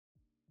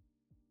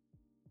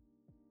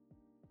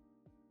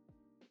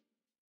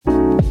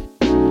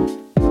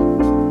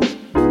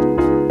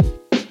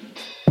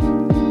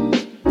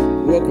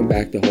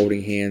back to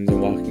Holding Hands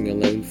and Walking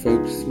Alone,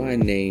 folks. My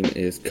name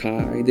is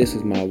Kai. This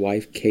is my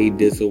wife, Kay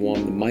Dizzle,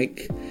 on the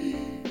mic.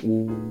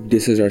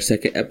 This is our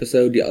second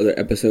episode. The other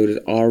episode has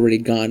already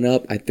gone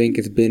up. I think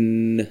it's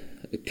been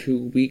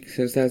 2 weeks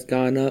since that's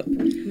gone up. How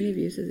many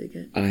views does it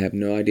get? I have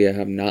no idea. I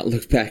have not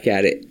looked back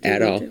at it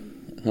at all.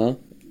 Huh?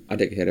 I'll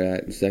take a hit of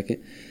that in a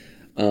second.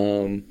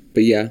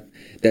 But yeah,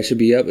 that should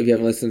be up. If you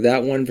haven't listened to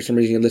that one, for some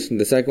reason you listened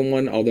to the second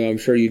one, although I'm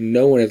sure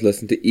no one has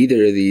listened to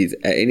either of these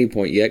at any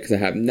point yet, because I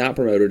have not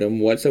promoted them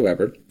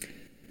whatsoever.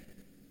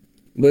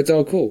 But it's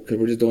all cool, because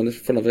we're just doing this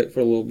in front of it for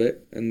a little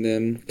bit, and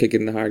then kick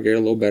it into higher gear a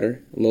little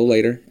better, a little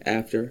later,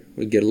 after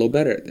we get a little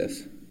better at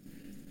this.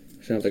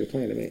 Sounds like a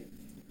plan to me.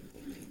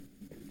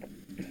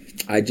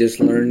 I just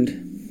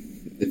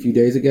learned a few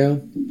days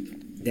ago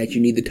that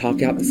you need to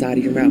talk out the side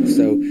of your mouth,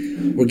 so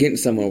we're getting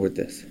somewhere with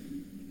this.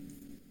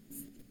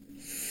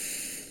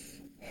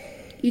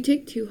 You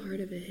take too hard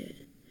of a hit.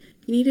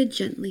 You need to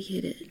gently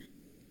hit it.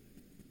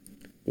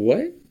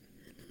 What?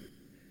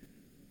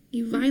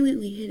 You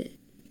violently hit it.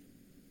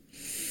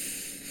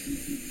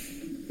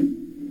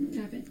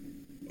 Tap it.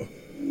 Okay.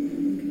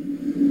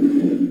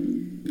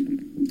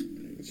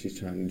 She's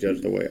trying to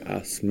judge the way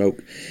I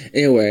smoke.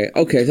 Anyway,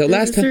 okay, so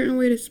There's a certain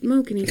way to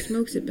smoke, and he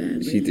smokes it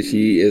badly.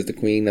 She is the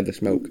queen of the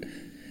smoke.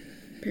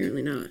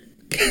 Apparently not.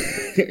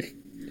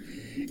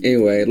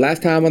 Anyway,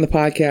 last time on the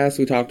podcast,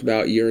 we talked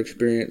about your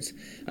experience,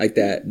 like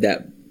that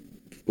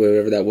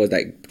whatever that was,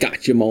 that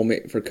gotcha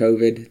moment for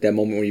COVID, that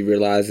moment when you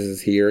realize this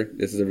is here,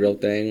 this is a real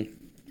thing.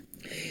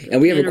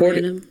 And we have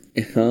recorded...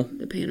 Huh?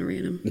 The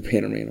Panoranum. The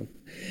Panoranum.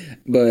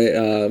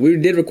 But we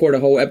did record a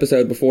whole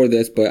episode before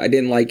this, but I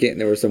didn't like it, and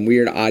there were some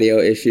weird audio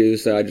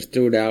issues, so I just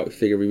threw it out,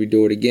 figured we would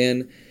do it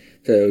again.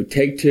 So,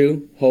 take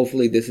 2.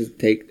 Hopefully this is the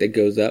take that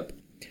goes up.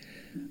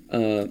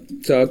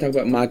 So I'll talk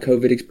about my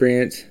COVID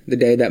experience, the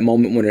day, that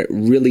moment when it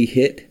really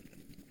hit,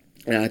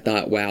 and I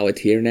thought, wow, it's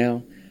here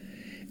now.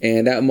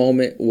 And that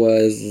moment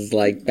was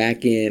like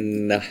back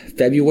in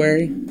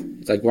February.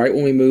 It's like right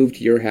when we moved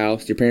to your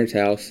house, your parents'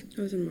 house. It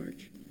was in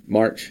March.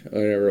 March,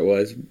 whatever it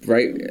was,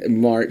 right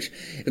in March.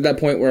 At that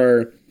point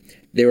where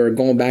they were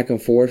going back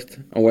and forth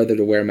on whether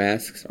to wear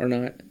masks or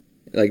not.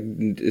 Like,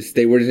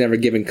 they were just never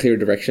given clear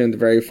direction at the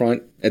very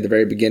front, at the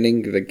very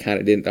beginning. They kind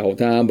of didn't the whole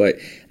time, but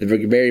at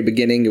the very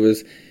beginning, it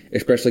was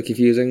especially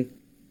confusing.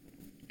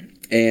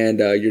 And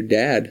your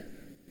dad,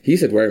 he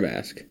said wear a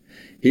mask.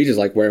 He just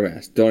like, wear a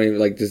mask. Don't even,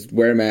 like, just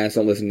wear a mask.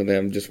 Don't listen to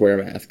them. Just wear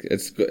a mask.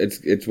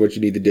 It's what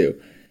you need to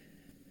do.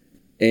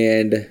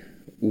 And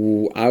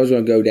I was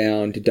going to go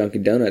down to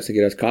Dunkin' Donuts to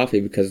get us coffee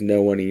because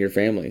no one in your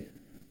family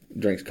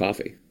drinks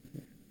coffee.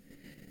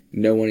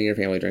 No one in your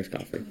family drinks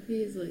coffee.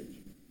 Coffee is, like,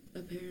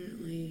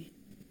 apparently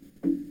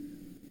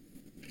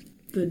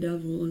the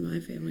devil in my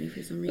family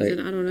for some reason.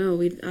 Like, I don't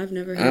know. I've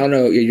never had... I don't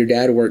know. Your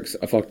dad works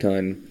a fuck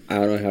ton. I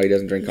don't know how he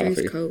doesn't drink coffee. He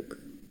drinks Coke.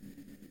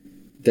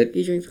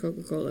 He drinks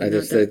Coca-Cola, not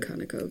that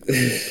kind of Coke.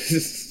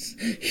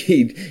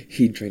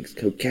 he drinks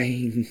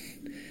cocaine.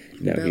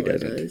 No, Bella he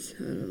doesn't. Does.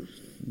 I don't know.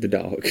 The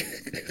dog.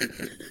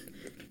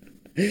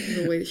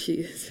 The way that she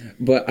is.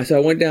 But so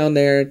I went down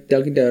there,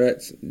 Dunkin'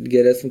 Donuts, to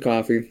get us some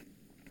coffee.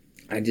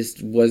 I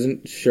just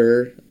wasn't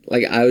sure.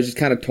 Like, I was just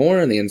kind of torn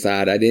on the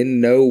inside. I didn't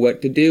know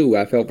what to do.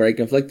 I felt very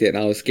conflicted, and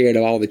I was scared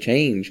of all the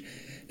change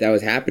that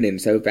was happening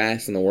so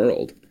fast in the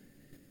world.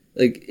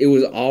 Like, it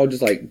was all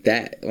just like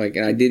that. Like,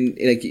 and I didn't,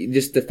 like,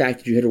 just the fact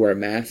that you had to wear a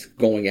mask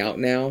going out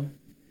now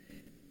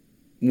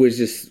was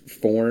just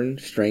foreign,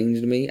 strange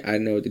to me. I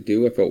didn't know what to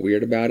do. I felt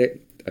weird about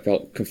it. I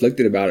felt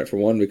conflicted about it, for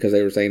one, because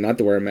they were saying not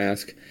to wear a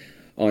mask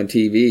on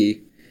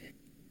TV.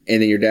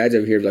 And then your dad's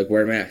over here like,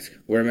 wear a mask,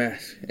 wear a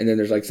mask. And then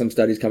there's like some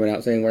studies coming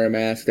out saying wear a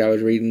mask that I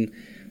was reading,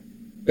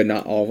 but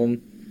not all of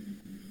them.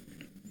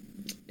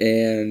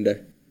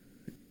 And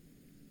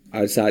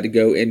I decided to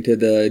go into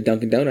the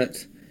Dunkin'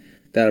 Donuts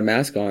without a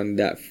mask on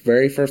that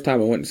very first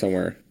time I went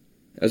somewhere.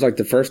 It was like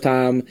the first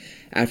time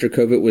after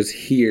COVID was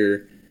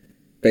here,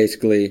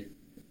 basically,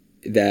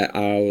 that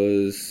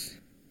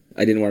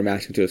I didn't wear a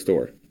mask into a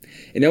store.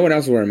 And no one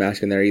else was wearing a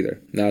mask in there either.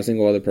 Not a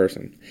single other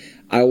person.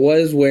 I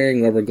was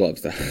wearing rubber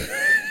gloves, though.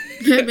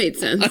 That made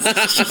sense.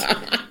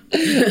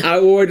 I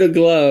wore the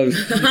gloves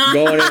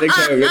going into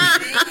COVID,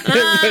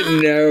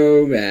 but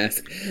no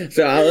mask.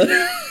 So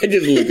I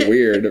just looked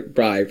weird,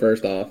 probably,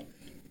 first off.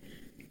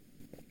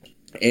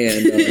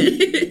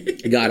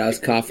 And got us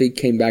coffee,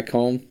 came back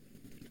home.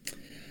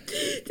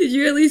 Did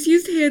you at least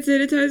use hand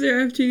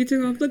sanitizer after you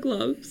took off the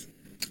gloves?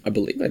 I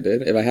believe I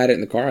did. If I had it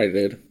in the car, I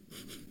did.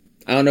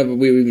 I don't know if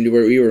we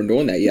were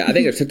doing that yet. I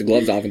think I took the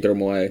gloves off and threw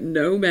them away.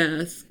 No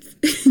masks.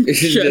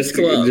 just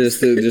gloves.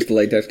 Just the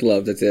latex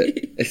gloves. That's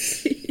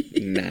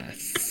it.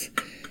 Nice.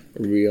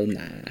 Real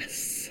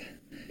nice.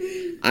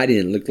 I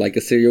didn't look like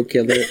a serial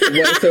killer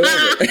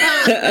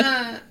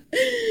whatsoever.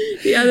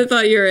 You either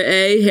thought you were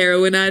A,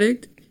 heroin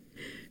addict,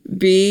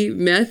 B,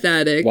 meth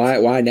addict.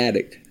 Why an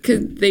addict?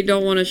 Because they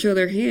don't want to show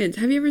their hands.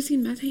 Have you ever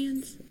seen meth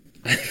hands?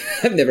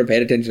 I've never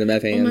paid attention to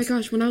meth hands. Oh my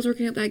gosh, when I was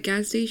working at that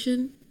gas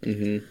station,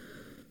 mm-hmm.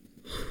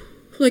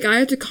 Like, I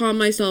had to calm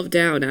myself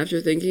down after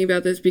thinking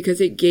about this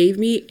because it gave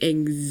me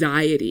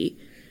anxiety.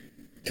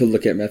 To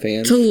look at meth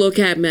hands? To look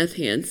at meth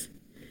hands.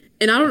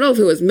 And I don't know if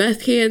it was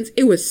meth hands,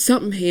 it was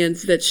something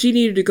hands that she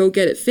needed to go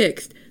get it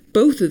fixed.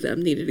 Both of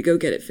them needed to go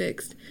get it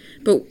fixed.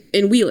 But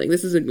in Wheeling,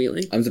 this is in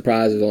Wheeling. I'm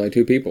surprised there's only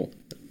 2 people.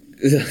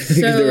 Because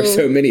there were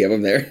so many of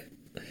them there.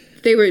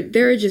 They were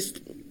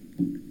just,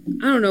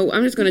 I don't know,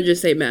 I'm just going to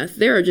just say meth.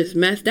 They were just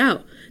methed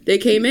out. They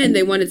came in,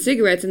 they wanted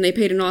cigarettes, and they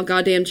paid an all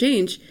goddamn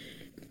change.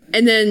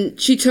 And then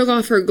she took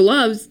off her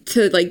gloves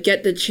to, like,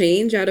 get the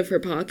change out of her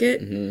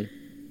pocket. Mm-hmm.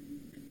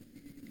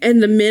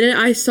 And the minute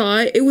I saw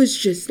it, it was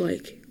just,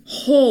 like,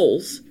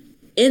 holes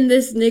in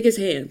this nigga's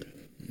hand.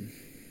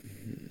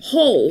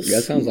 Holes. Yeah,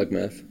 that sounds like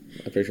meth.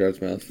 I'm pretty sure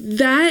it's meth.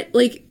 That,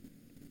 like,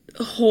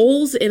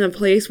 holes in a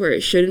place where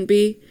it shouldn't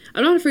be.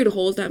 I'm not afraid of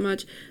holes that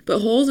much, but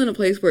holes in a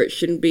place where it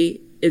shouldn't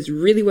be is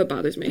really what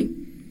bothers me.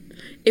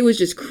 It was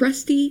just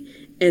crusty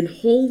and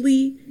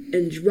holy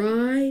and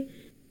dry,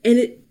 and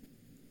it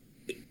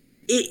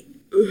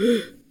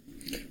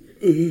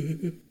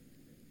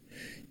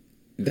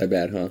that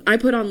bad, huh? I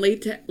put on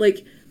latex,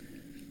 like,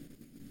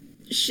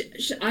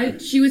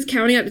 she was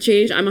counting out the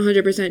change. I'm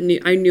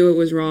 100% I knew it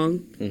was wrong.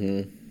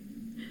 Mm-hmm.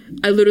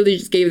 I literally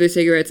just gave her the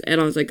cigarettes,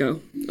 and I was like, go.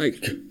 Like,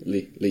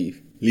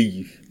 leave.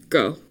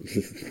 Go.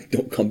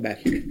 Don't come back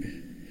here.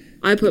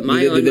 I put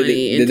my own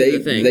money into the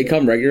thing. Did they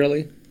come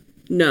regularly?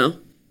 No.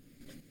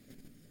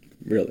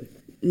 Really?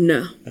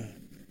 No.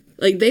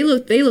 Like, they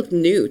looked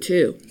new,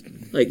 too.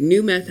 Like,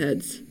 new meth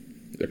heads.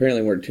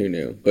 Apparently weren't too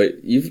new. But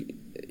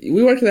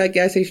we worked at that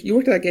gas station. You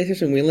worked at that gas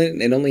station in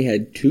Wheeling and only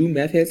had 2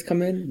 meth heads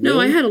come in? Really? No,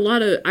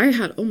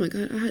 oh my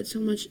God, I had so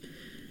much.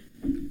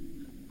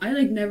 I,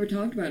 like, never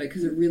talked about it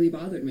because it really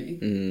bothered me.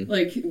 Mm-hmm.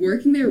 Like,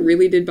 working there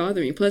really did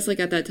bother me. Plus, like,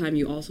 at that time,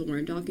 you also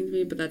weren't talking to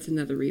me, but that's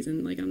another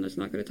reason. Like, I'm just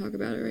not going to talk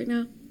about it right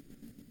now.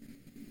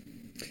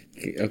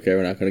 Okay,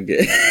 we're not going to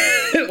get...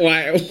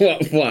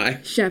 Why?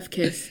 Chef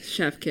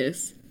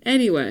kiss.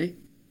 Anyway.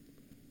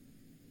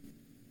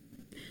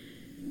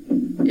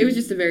 It was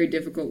just a very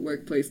difficult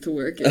workplace to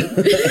work in.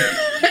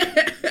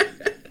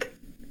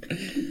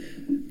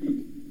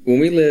 When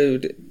we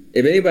lived...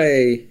 If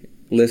anybody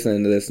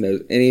listening to this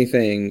knows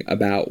anything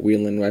about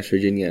Wheeling, West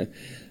Virginia,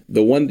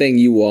 the one thing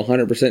you will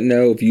 100%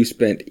 know if you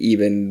spent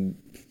even,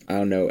 I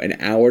don't know, an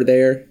hour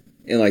there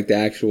in, like, the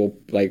actual,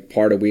 like,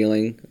 part of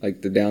Wheeling,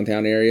 like, the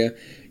downtown area,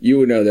 you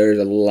would know there's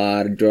a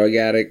lot of drug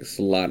addicts,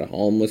 a lot of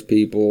homeless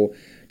people,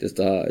 just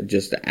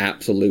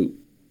absolute,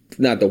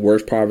 not the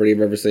worst poverty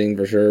I've ever seen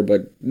for sure,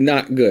 but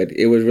not good.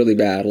 It was really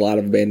bad. A lot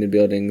of abandoned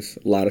buildings,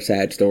 a lot of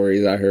sad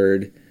stories I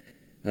heard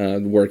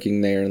working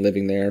there and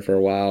living there for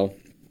a while.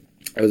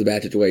 It was a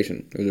bad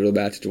situation. It was a real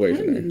bad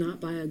situation there. How did we not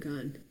buy a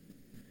gun?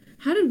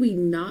 How did we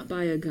not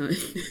buy a gun?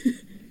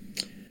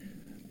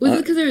 Was it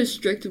because there were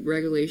strict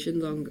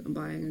regulations on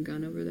buying a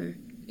gun over there?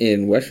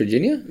 In West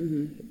Virginia?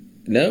 Mm-hmm.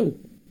 No,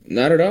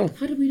 not at all.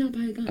 How did we not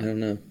buy a gun? I don't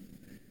know.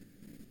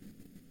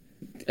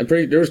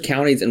 There was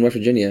counties in West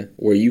Virginia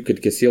where you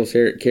could conceal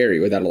carry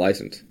without a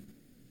license.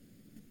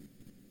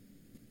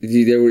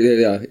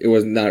 It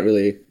was not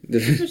really...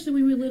 Especially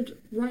when we lived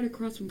right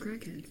across from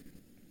crackheads.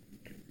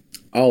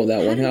 Oh,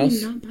 that one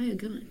house? How did we not buy a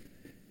gun?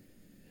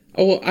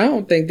 Oh, well, I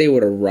don't think they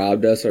would have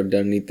robbed us or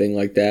done anything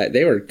like that.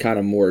 They were kind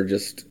of more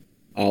just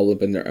all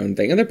up in their own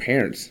thing. And their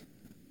parents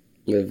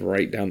live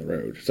right down the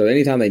road. So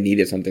anytime they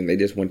needed something, they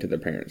just went to their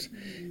parents.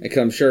 Because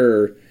I'm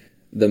sure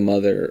the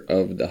mother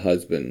of the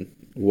husband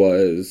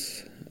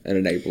was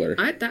an enabler.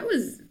 That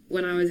was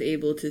when I was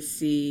able to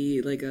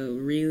see, like, a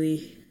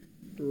really,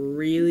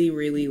 really,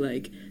 really,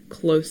 like,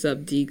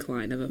 close-up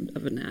decline of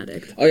an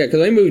addict. Oh, yeah, because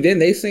they moved in,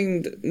 they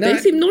seemed... They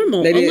seemed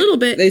normal, a little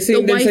bit. They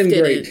seemed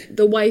great.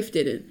 The wife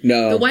didn't.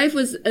 No. The wife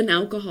was an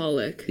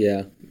alcoholic.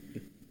 Yeah.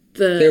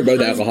 They were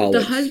both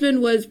alcoholics. The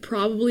husband was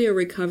probably a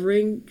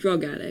recovering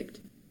drug addict.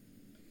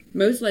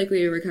 Most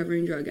likely a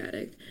recovering drug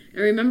addict. I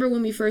remember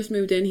when we first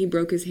moved in, he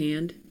broke his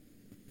hand.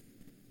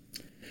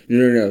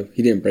 No.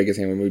 He didn't break his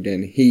hand when we moved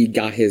in. He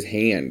got his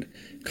hand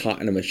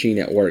caught in a machine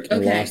at work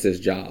and lost his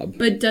job.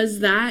 But does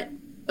that...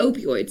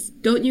 Opioids.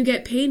 Don't you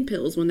get pain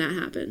pills when that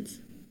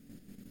happens?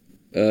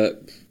 I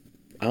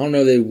don't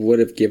know. They would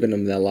have given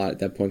him that a lot at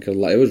that point because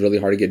it was really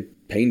hard to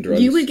get pain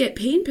drugs. You would get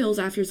pain pills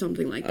after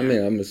something like that. I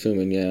mean, I'm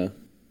assuming, yeah.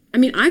 I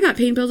mean, I got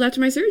pain pills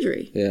after my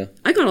surgery. Yeah.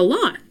 I got a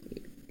lot.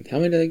 How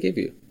many did they give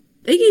you?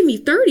 They gave me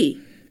 30.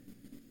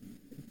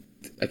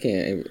 I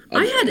can't.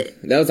 I had it.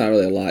 That was not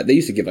really a lot. They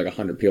used to give like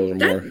 100 pills or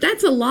more.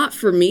 That's a lot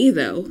for me,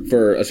 though.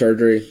 For a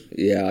surgery?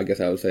 Yeah, I guess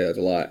I would say that's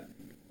a lot.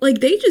 Like,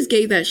 they just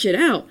gave that shit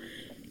out.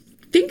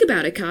 Think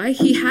about it, Kai.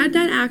 He had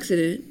that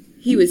accident.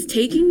 He was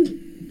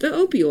taking the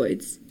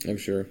opioids. I'm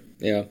sure.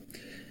 Yeah.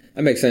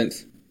 That makes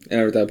sense. I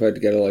never thought I'd put it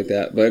together like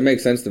that. But it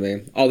makes sense to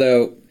me.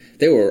 Although,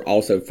 they were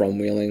also from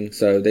Wheeling,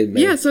 so they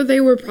may... Yeah, so they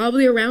were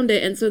probably around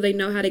it, and so they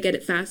know how to get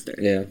it faster.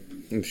 Yeah,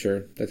 I'm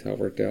sure. That's how it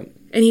worked out.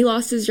 And he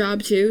lost his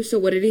job, too, so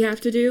what did he have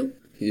to do?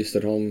 He just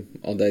stood home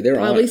all day.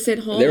 Sit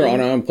home. They were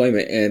on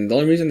unemployment, and the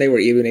only reason they were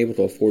even able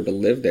to afford to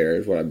live there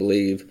is what I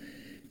believe,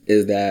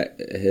 is that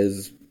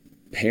his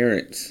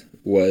parents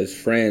was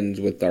friends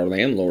with our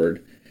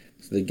landlord,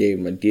 so they gave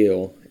him a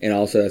deal. And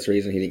also that's the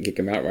reason he didn't kick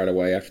him out right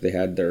away after they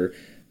had their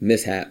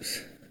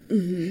mishaps.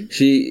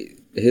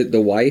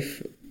 The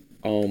wife,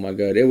 oh my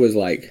god, it was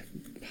like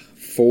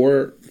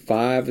 4,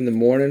 5 in the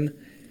morning,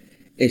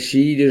 and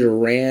she just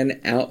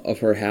ran out of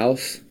her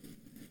house,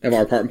 out of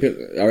our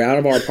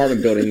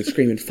apartment building,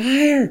 screaming,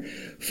 "Fire!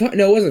 Fire!"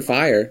 No, it wasn't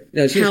fire.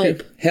 No, she was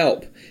screaming,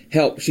 "Help!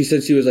 Help!" She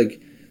said she was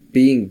like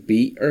being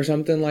beat or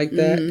something like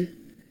that.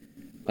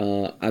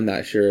 I'm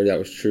not sure that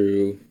was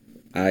true.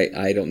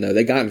 I don't know.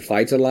 They got in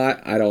fights a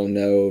lot. I don't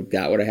know if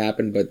that would have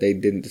happened, but they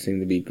didn't seem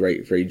to be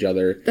great for each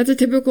other. That's a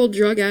typical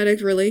drug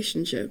addict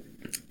relationship.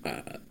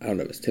 I don't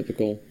know if it's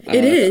typical.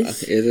 It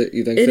is. Is it?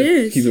 You think it so?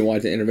 Is. You've been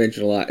watching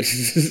Intervention a lot. You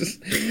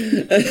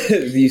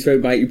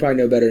probably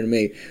know better than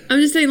me. I'm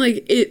just saying,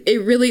 like,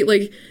 it really,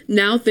 like,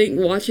 now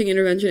watching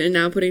Intervention and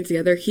now putting it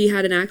together, he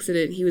had an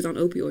accident. He was on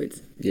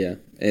opioids. Yeah.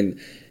 And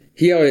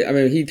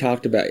he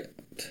talked about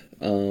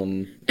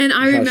and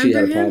I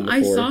remember him.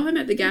 I saw him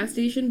at the gas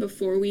station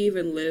before we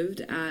even lived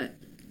at.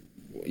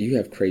 You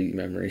have crazy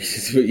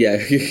memories. But yeah,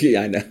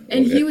 I know.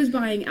 And he was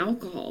buying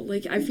alcohol.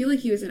 Like, I feel like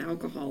he was an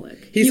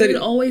alcoholic. He would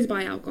always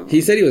buy alcohol. He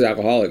said he was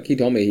alcoholic. He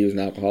told me he was an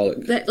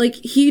alcoholic. That, like,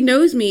 he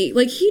knows me.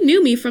 Like, he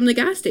knew me from the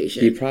gas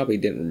station. He probably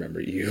didn't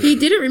remember you. He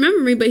didn't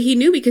remember me, but he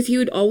knew because he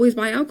would always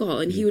buy alcohol,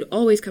 and he would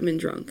always come in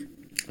drunk.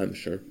 I'm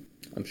sure.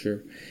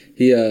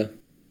 He,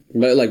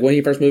 like, when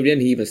he first moved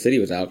in, he even said he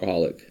was an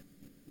alcoholic.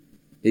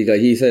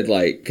 He said,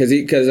 like, because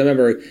I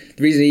remember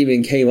the reason he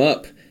even came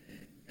up.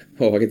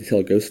 Oh, I get to tell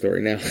a ghost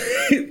story now.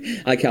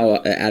 I like how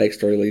an attic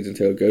story leads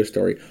into a ghost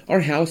story. Our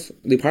house,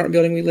 the apartment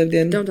building we lived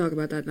in. Don't talk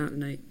about that, not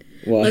tonight.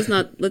 Well, let's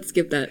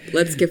skip that.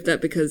 Let's skip that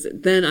because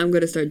then I'm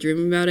going to start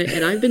dreaming about it.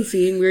 And I've been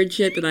seeing weird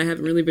shit that I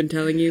haven't really been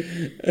telling you.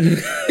 And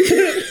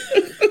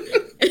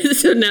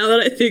so now that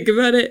I think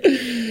about it,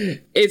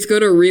 it's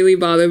going to really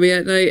bother me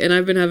at night. And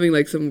I've been having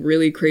like some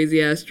really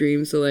crazy ass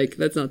dreams. So like,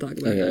 let's not talk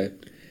about that.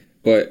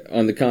 But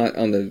on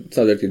the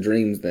subject of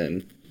dreams,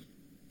 then,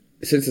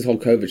 since this whole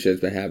COVID shit's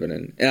been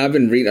happening, and I've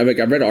been reading,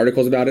 I've read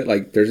articles about it.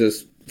 Like, there's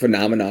this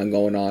phenomenon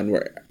going on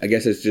where I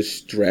guess it's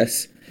just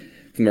stress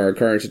from our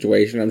current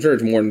situation. I'm sure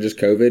it's more than just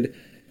COVID.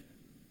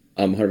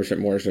 I'm 100%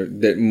 more sure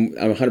that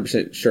I'm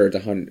 100% sure it's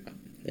 100.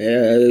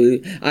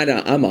 I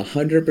know I'm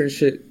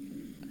 100%.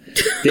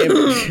 Damn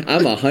it,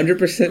 I'm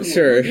 100%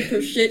 sure. I'm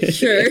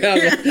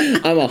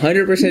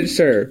 100%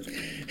 sure.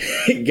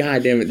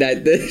 God damn it,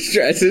 that the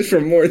stress is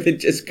from more than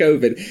just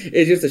COVID.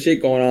 It's just the shit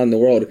going on in the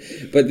world.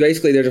 But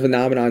basically, there's a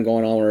phenomenon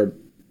going on where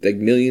like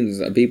millions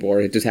of people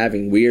are just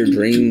having weird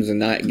dreams and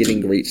not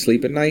getting great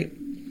sleep at night.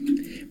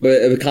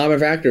 But the common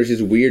factor is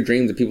just weird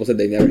dreams that people said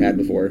they never had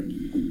before.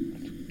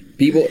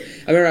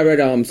 I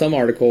read some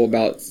article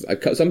about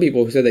some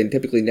people who said they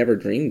typically never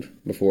dreamed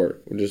before,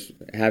 or just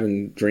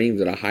having dreams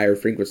at a higher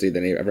frequency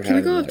than they ever had. Can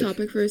I go off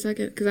topic for a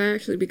second?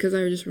 Because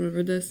I just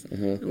remembered this.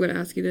 I'm going to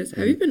ask you this.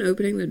 Have you been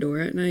opening the door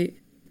at night?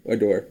 What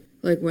door?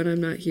 Like when I'm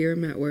not here,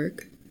 I'm at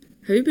work.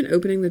 Have you been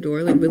opening the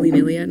door like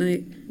willy-nilly at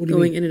night?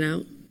 Going in and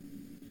out?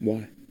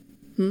 Why?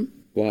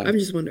 Why? I'm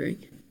just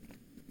wondering.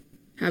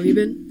 Have you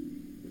been?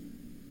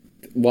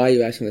 Why are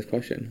you asking this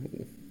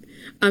question?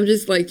 I'm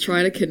just like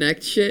trying to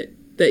connect shit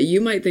that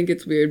you might think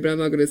it's weird, but I'm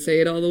not going to say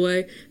it all the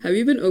way. Have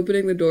you been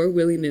opening the door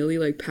willy-nilly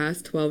like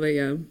past 12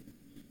 a.m.?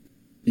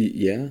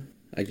 Yeah,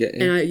 I get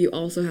it. And you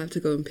also have to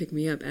go and pick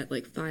me up at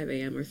like 5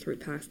 a.m. or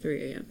past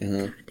 3 a.m.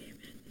 God damn it.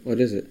 What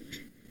is it?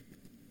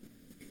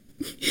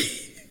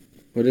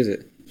 What is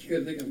it? You're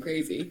going to think I'm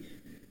crazy.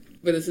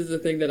 But this is the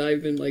thing that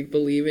I've been like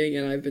believing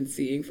and I've been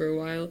seeing for a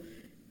while.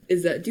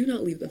 Is that do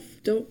not leave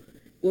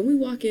when we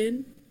walk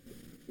in,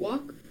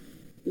 walk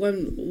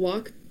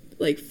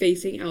like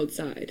facing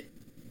outside.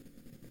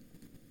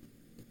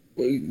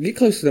 Get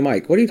close to the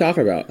mic. What are you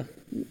talking about?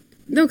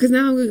 No, because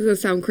now I'm going to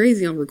sound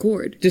crazy on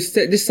record. Just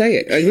say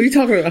it. What are you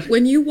talking about?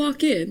 When you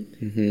walk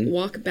in,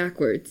 walk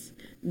backwards.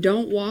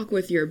 Don't walk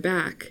with your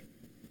back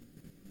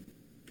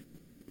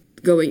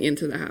going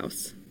into the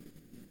house.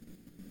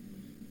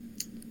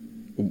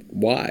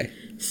 Why?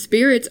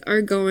 Spirits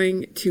are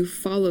going to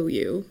follow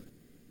you.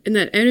 And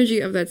that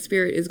energy of that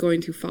spirit is going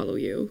to follow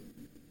you.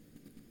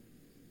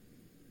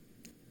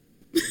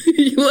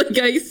 Like,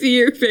 I see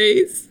your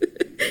face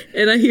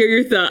and I hear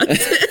your thoughts.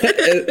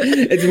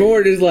 It's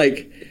more just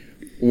like,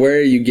 where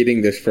are you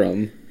getting this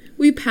from?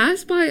 We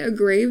pass by a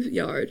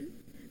graveyard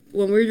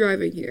when we're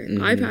driving here.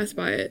 I pass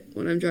by it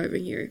when I'm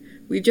driving here.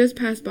 We just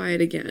passed by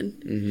it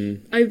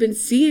again. I've been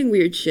seeing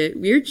weird shit.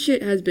 Weird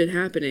shit has been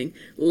happening.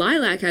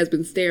 Lilac has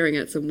been staring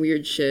at some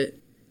weird shit.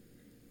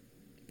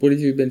 What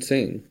have you been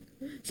seeing?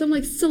 Some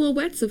like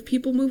silhouettes of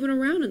people moving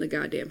around in the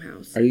goddamn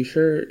house. Are you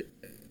sure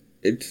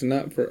it's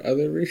not for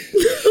other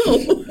reasons?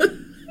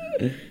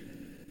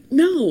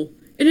 No.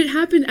 And it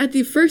happened at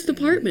the first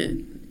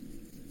apartment.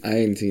 I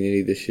ain't seen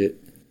any of this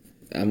shit.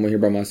 I'm here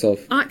by myself.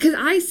 Because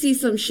I see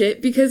some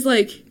shit because,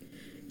 like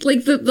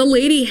the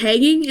lady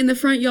hanging in the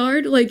front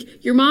yard,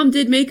 like, your mom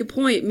did make a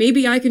point.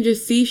 Maybe I can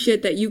just see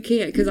shit that you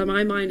can't because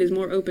my mind is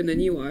more open than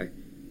you are.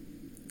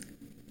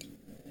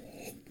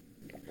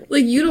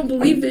 Like, you don't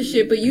believe this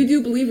shit, but you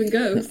do believe in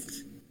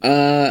ghosts.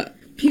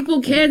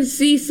 People can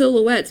see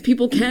silhouettes.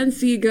 People can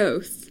see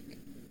ghosts.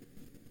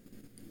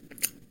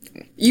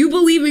 You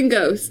believe in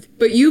ghosts,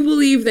 but you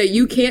believe that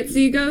you can't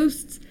see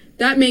ghosts?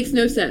 That makes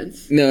no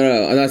sense.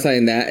 No, I'm not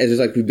saying that. It's just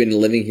like we've been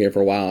living here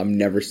for a while. I've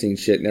never seen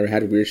shit, never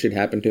had weird shit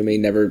happen to me,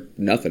 never,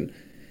 nothing.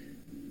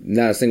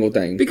 Not a single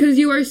thing. Because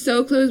you are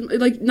so close,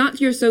 like,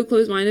 not you're so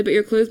close-minded, but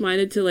you're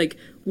close-minded to, like,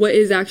 what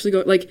is actually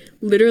going, like,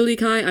 literally,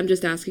 Kai, I'm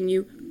just asking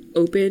you,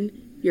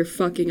 open your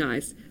fucking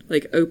eyes.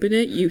 Like, open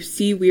it, you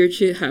see weird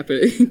shit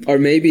happening. Or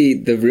maybe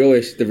the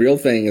real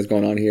thing is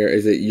going on here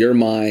is that your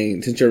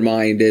mind, since your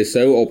mind is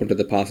so open to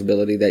the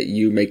possibility that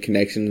you make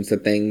connections to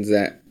things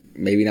that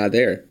maybe not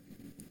there.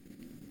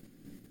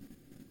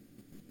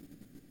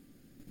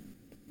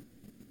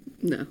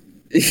 No.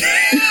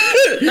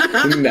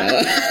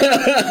 No.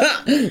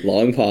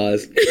 Long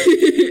pause. No.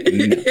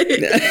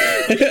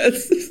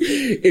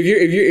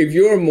 if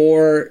you're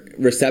more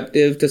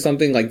receptive to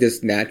something like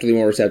this, naturally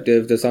more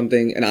receptive to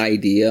something, an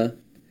idea,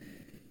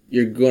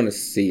 you're gonna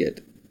see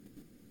it.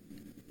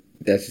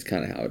 That's just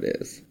kind of how it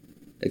is.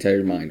 That's how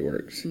your mind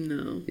works.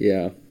 No.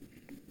 Yeah.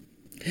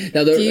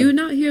 Now, do you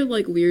not hear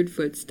like weird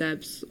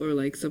footsteps or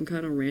like some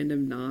kind of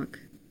random knock?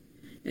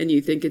 And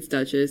you think it's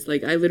Duchess.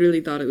 Like, I literally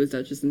thought it was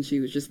Duchess and she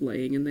was just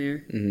laying in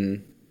there.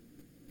 Mm-hmm.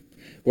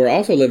 We're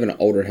also living in an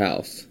older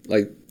house.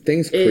 Like,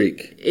 things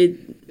creak.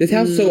 This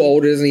house is so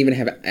old, it doesn't even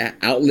have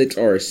outlets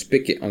or a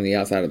spigot on the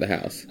outside of the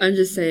house. I'm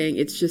just saying,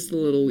 it's just a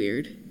little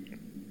weird.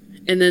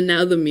 And then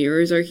now the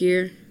mirrors are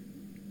here.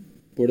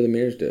 What do the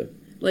mirrors do?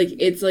 Like,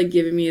 it's like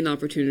giving me an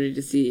opportunity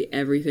to see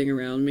everything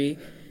around me.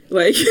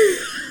 Like,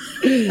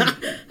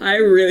 I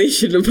really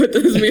shouldn't have put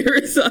those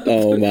mirrors up.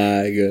 Oh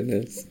my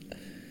goodness.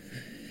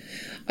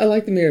 I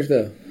like the mirrors,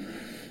 though.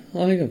 I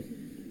like them.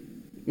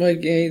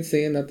 Like, you ain't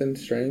seeing nothing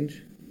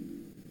strange.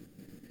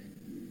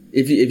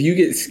 If you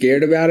get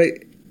scared about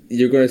it,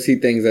 you're going to see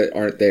things that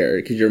aren't there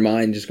because your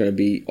mind just going to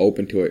be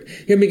open to it.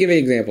 Here, let me give you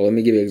an example. Let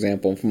me give you an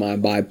example from my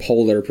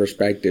bipolar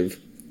perspective.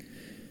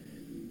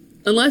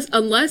 Unless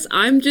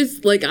I'm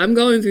just, like, I'm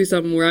going through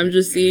something where I'm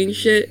just seeing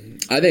shit.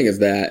 I think it's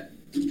that.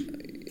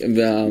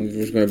 I'm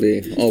just going to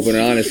be open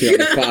and honest here on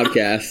this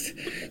podcast.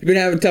 You've been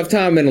having a tough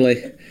time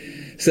mentally.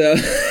 So...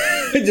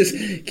 just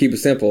keep it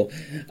simple.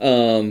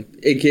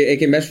 It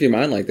can mess with your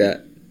mind like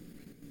that.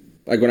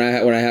 Like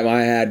I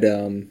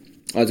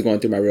was going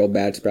through my real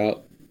bad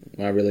spout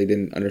when I really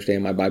didn't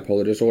understand my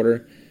bipolar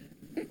disorder.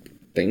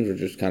 Things were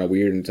just kind of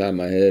weird inside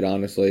my head,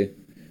 honestly.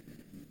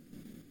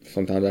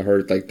 Sometimes I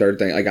heard like third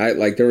thing.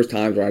 There was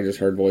times where I just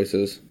heard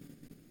voices.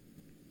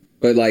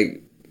 But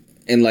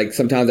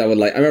sometimes I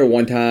would I remember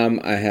one time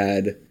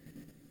it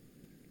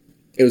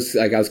was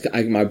like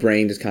my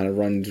brain just kind of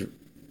runs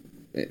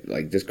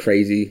like just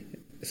crazy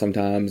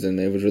sometimes, and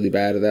it was really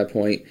bad at that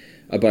point.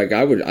 But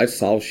I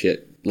saw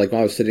shit like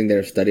when I was sitting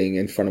there studying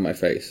in front of my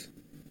face.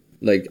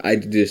 Like I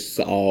just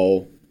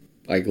saw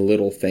like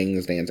little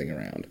things dancing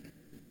around,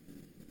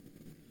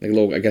 like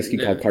little, I guess you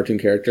call cartoon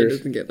characters. It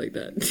doesn't get like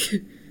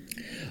that.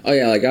 Oh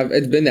yeah, like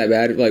it's been that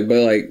bad.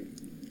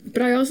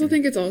 But I also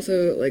think it's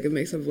also like a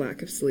mix of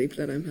lack of sleep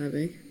that I'm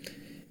having.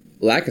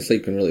 Lack of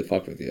sleep can really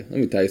fuck with you. Let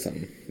me tell you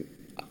something.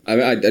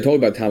 I told you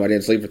about the time I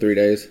didn't sleep for 3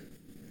 days.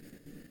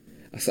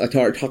 I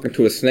started talking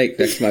to a snake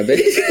next to my bed.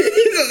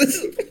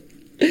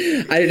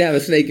 I didn't have a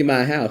snake in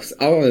my house.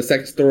 I was on the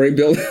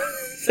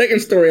second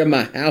story of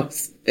my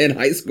house in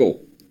high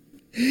school.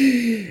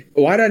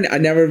 Why did I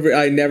never...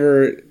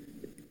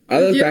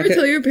 Did you ever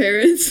tell your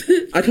parents?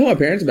 I told my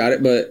parents about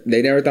it, but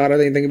they never thought of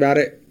anything about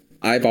it.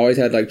 I've always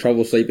had like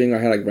trouble sleeping. I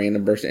had like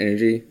random bursts of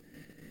energy.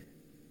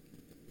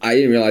 I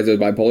didn't realize it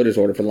was bipolar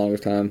disorder for the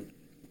longest time.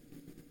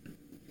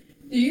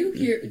 Do you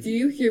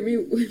hear me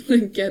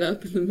like get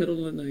up in the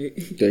middle of the night?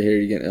 Do I hear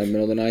you get in the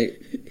middle of the night?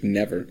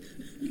 Never.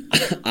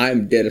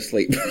 I'm dead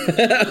asleep.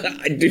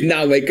 I do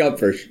not wake up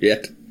for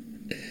shit.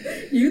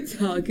 You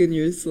talk in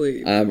your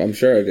sleep. I'm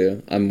sure I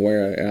do. I'm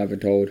aware, and I've been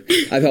told.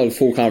 I've held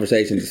full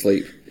conversations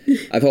asleep.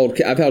 I've held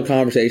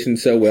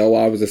conversations so well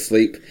while I was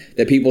asleep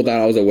that people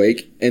thought I was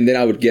awake, and then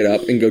I would get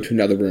up and go to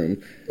another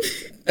room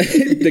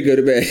to go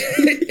to bed,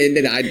 and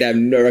then I'd have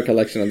no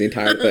recollection of the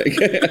entire thing.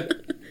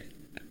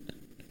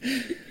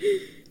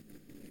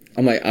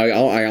 I'm like,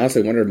 I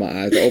honestly wonder if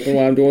my eyes are open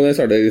while I'm doing this,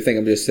 or do they think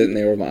I'm just sitting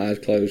there with my eyes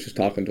closed, just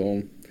talking to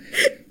them?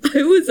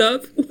 I was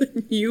up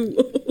when you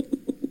woke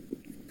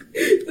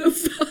the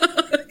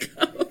fuck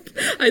up.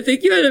 I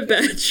think you had a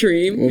bad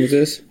dream. When was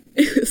this?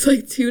 It was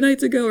like 2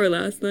 nights ago or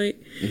last night.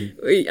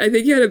 Mm-hmm. I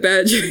think you had a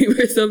bad dream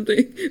or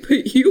something,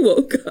 but you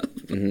woke up.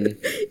 Mm-hmm.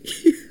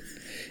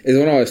 Is it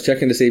when I was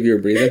checking to see if you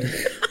were breathing? I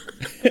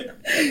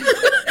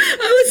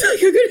was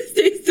like, I'm gonna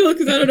stay still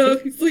because I don't know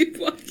if you're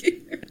sleepwalking.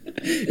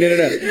 No.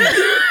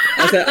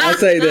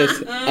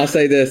 I'll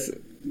say this.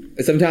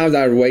 Sometimes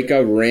I wake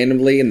up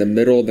randomly in the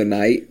middle of the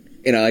night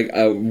in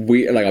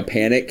a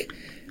panic,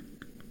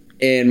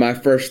 and my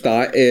first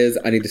thought is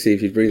I need to see if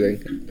she's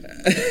breathing.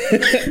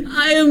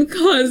 I am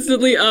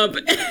constantly up,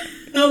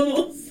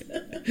 almost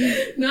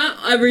not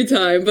every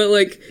time, but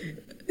like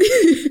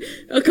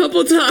a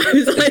couple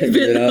times I've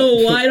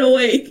been wide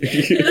awake,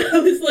 and I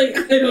was like,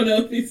 I don't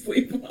know if he's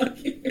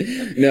sleepwalking.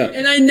 No,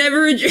 and I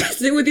never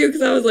addressed it with you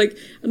because I was like,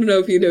 I don't know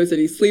if he knows that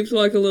he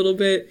sleepwalked a little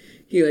bit.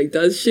 He like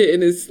does shit in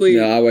his sleep.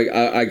 No, I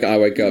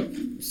wake up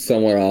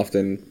somewhat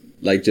often,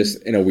 like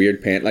just in a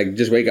weird like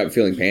just wake up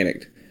feeling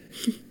panicked.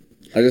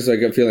 I just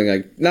wake up feeling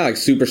like, not like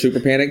super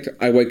panicked.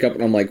 I wake up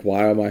and I'm like,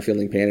 why am I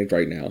feeling panicked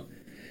right now?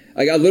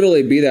 Like, I'll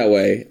literally be that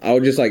way. I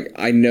would just like,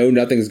 I know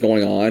nothing's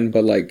going on,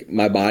 but like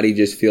my body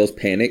just feels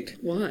panicked.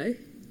 Why?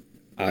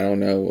 I don't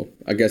know.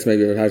 I guess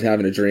maybe I was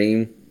having a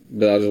dream,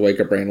 but I'll just wake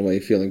up randomly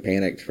feeling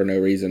panicked for no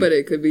reason. But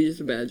it could be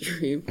just a bad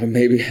dream. Or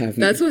maybe have...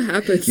 That's what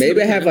happens.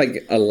 Maybe I have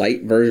like a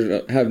light version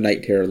of... have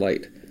night terror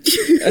light.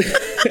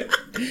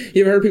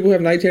 You ever heard people who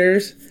have night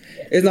terrors?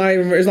 It's not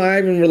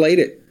even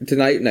related to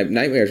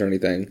nightmares or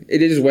anything. It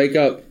just wake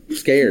up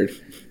scared.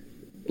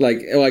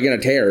 Like in a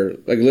terror.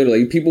 Like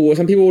literally,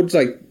 some people would just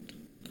like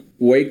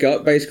wake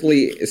up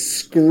basically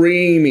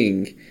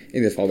screaming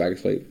and just fall back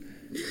asleep.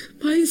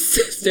 My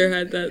sister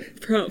had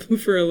that problem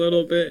for a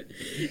little bit.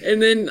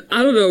 And then,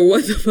 I don't know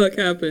what the fuck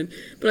happened.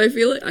 But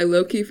I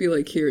low-key feel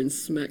like Kieran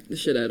smacked the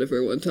shit out of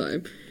her one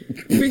time.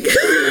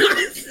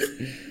 Because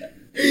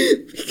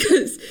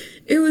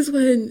it was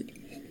when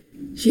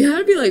she had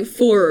to be like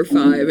 4 or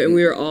 5 and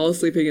we were all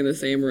sleeping in the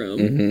same room.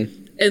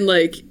 Mm-hmm. And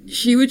like,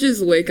 she would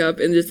just wake up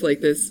and just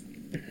like this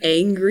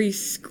angry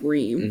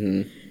scream.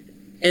 Mm-hmm.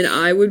 And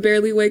I would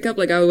barely wake up.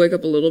 Like, I would wake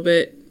up a little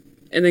bit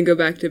and then go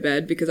back to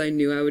bed because I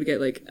knew I would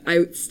get, like...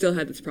 I still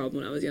had this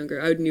problem when I was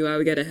younger. I knew I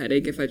would get a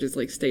headache if I just,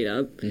 like, stayed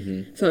up.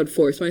 Mm-hmm. So I would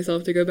force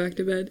myself to go back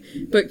to bed.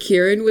 But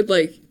Kieran would,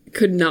 like,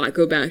 could not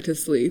go back to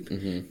sleep.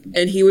 Mm-hmm.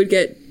 And he would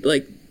get,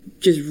 like,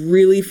 just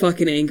really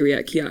fucking angry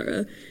at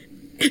Kiara.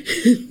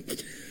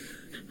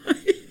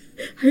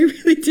 I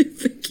really do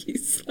think he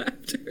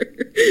slapped her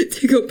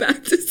to go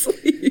back to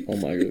sleep. Oh,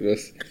 my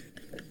goodness.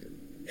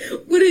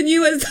 Wouldn't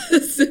you as a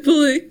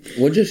sibling?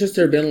 Would your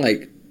sister have been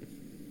like,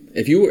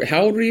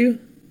 how old were you?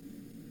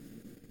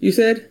 You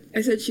said?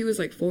 I said she was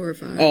like 4 or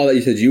 5. Oh,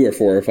 you said you were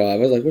 4 or 5. I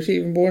was like, was she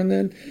even born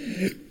then?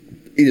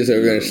 You just said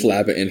we're going to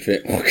slap an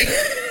infant.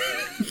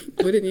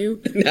 Wouldn't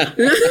you?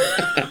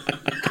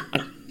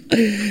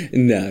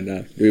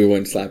 No. We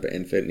wouldn't slap an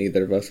infant.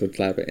 Neither of us would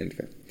slap an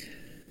infant.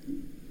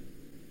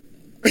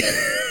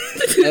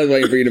 I was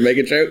waiting for you to make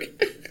a joke.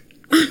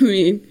 I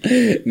mean,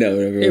 no,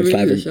 we ain't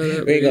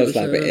gonna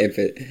slap an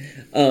infant.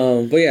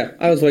 But yeah,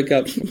 I was wake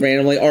up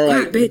randomly, or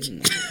like, bitch.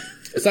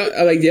 It's not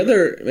like the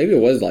other. Maybe it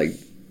was like,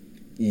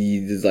 was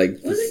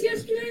it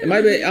yesterday? It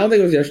might be. I don't think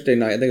it was yesterday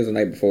night. I think it was the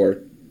night before.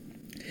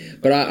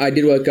 But I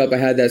did wake up. I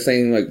had that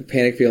same like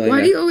panic feeling.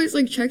 Why do you always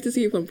like check to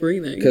see if I'm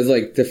breathing? Because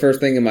like the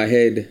first thing in my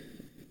head,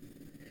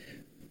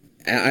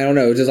 I don't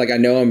know. It's just like I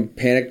know I'm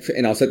panicked,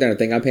 and I'll sit there and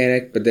think I'm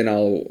panicked, but then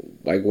I'll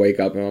like wake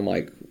up and I'm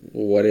like,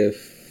 what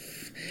if?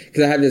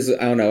 Because I have this,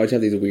 I don't know, I just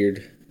have these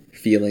weird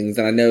feelings,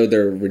 and I know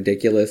they're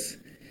ridiculous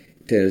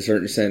to a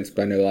certain sense,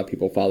 but I know a lot of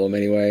people follow them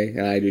anyway,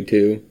 and I do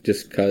too,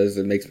 just because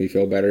it makes me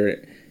feel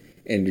better,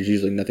 and there's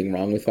usually nothing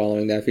wrong with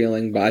following that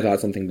feeling, but I thought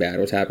something bad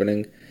was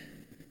happening,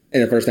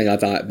 and the first thing I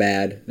thought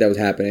bad that was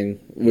happening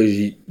was,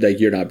 like,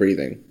 you're not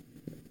breathing.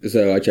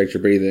 So I checked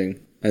your breathing,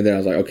 and then I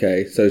was like,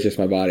 okay, so it's just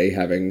my body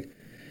having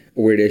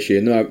a weird issue.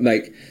 And then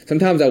like,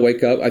 sometimes I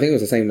wake up, I think it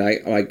was the same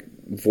night, like,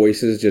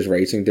 voices just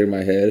racing through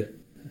my head.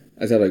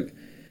 I said, like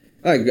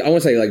I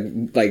want to say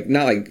like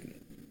not like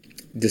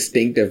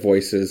distinctive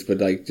voices, but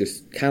like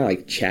just kind of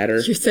like chatter.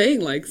 You're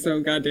saying like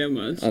so goddamn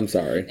much. I'm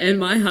sorry. And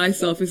my high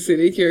self is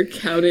sitting here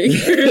counting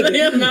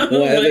the amount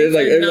of there's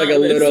like a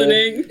little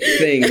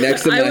thing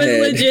next to my head. I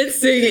was legit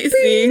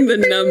seeing the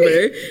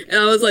number, and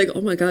I was like,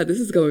 oh my god, this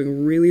is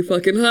going really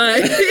fucking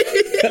high.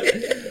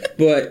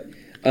 But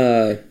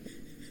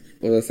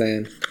what was I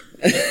saying?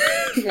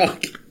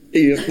 Fuck.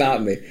 You just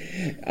stopped me.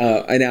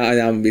 And now I'm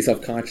going to be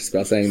self-conscious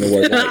about saying the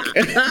word like.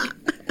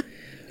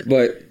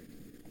 But,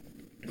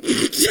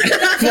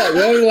 fuck,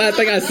 what was the last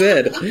thing I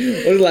said?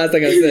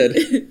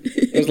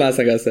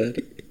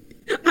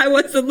 I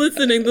wasn't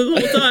listening the whole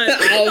time.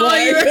 All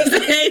you were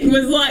saying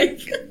was like.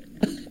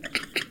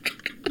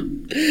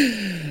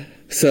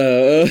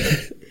 So,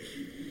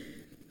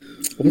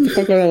 what the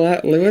fuck was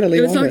I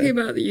It was talking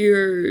about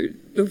the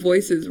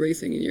voices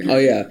racing in your head. Oh,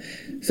 yeah.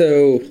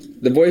 So,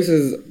 the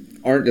voices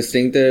aren't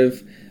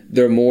distinctive.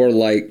 They're more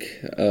like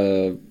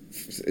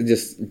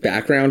just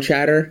background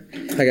chatter.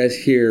 Like I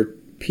hear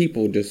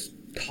people just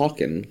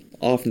talking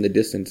off in the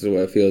distance is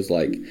what it feels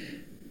like.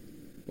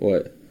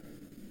 What?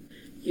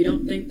 You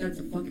don't think that's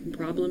a fucking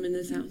problem in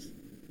this house?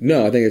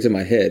 No, I think it's in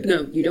my head.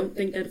 No, you don't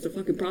think that's a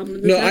fucking problem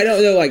in this house? No, I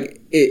don't know. Like,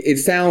 it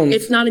sounds...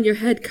 It's not in your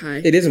head,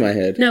 Kai. It is in my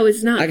head. No,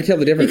 it's not. I can tell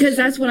the difference. Because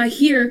that's what I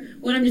hear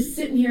when I'm just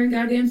sitting here in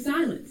goddamn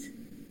silence.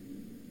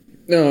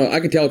 No, I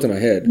can tell it's in my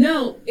head.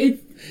 No,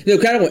 it's... No,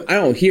 I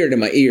don't hear it in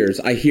my ears.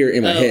 I hear it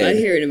in my head. I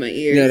hear it in my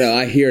ears. No,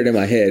 I hear it in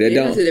my head.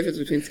 What's the difference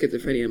between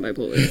schizophrenia and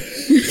bipolar?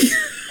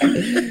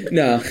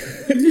 No.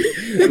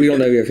 We don't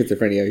know you have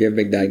schizophrenia. You haven't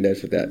been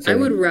diagnosed with that. So. I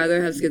would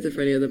rather have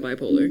schizophrenia than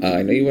bipolar.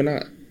 I know you would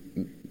not.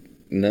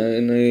 No,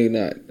 you're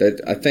not. I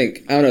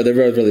don't know, they're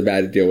both really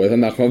bad to deal with. I'm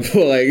not going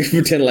to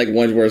pretend like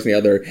one's worse than the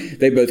other.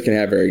 They both can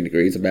have varying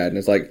degrees of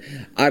badness. Like,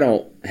 I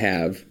don't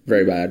have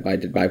very bad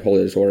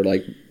bipolar disorder.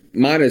 Like,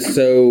 mine is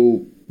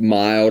so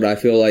mild, I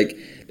feel like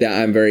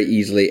that I'm very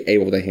easily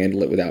able to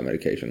handle it without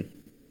medication.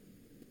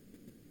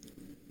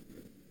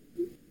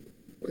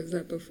 Was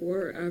that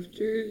before or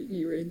after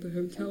you were in the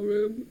hotel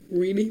room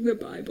reading the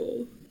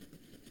Bible?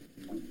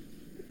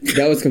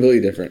 That was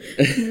completely different.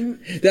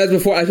 That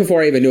was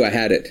before I even knew I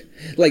had it.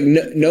 Like,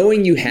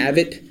 knowing you have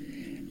it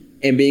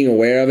and being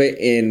aware of it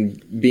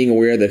and being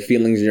aware of the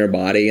feelings in your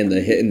body and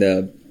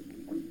the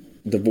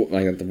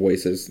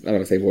voices. I'm going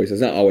to say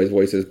voices, not always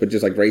voices, but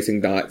just like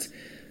racing dots.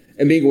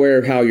 And being aware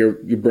of how your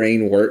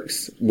brain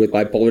works with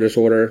bipolar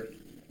disorder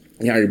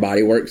and how your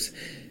body works.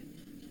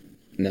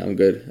 No, I'm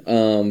good.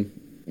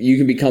 You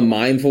can become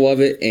mindful of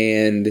it,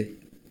 and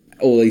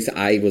at least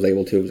I was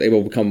able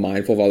to become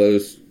mindful of all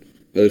those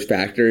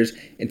factors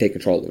and take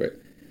control of it.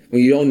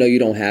 When you don't know you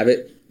don't have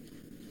it,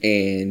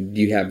 and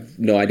you have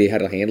no idea how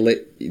to handle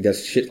it,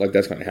 that's shit like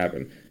that's going to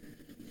happen.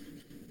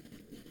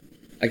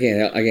 I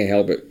can't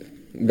help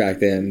it back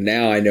then.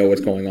 Now I know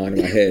what's going on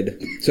in my head.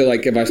 So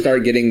like if I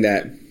start getting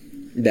that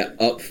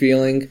up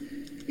feeling,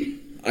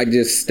 I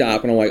just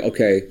stop and I'm like,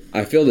 okay,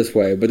 I feel this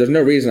way, but there's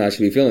no reason I should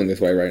be feeling this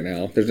way right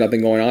now. There's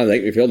nothing going on that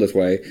makes me feel this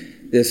way.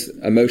 This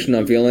emotion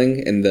I'm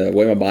feeling and the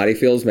way my body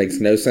feels makes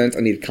no sense.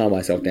 I need to calm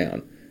myself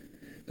down.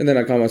 And then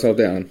I calm myself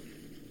down.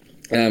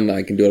 And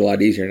I can do it a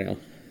lot easier now.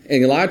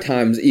 And a lot of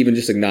times, even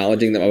just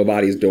acknowledging that my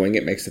body is doing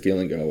it makes the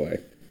feeling go away.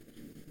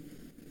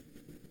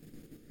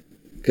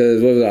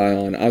 Because what was I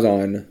on? I was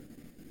on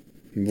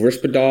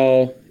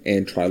Risperdal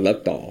and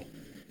Trileptal.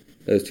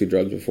 Those two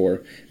drugs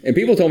before. And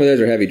people told me those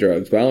are heavy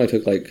drugs, but I only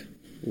took like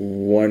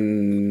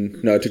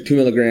I took 2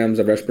 milligrams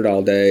of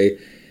Risperdal a day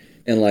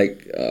and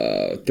like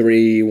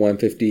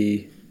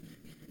 150.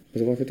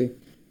 Was it 150?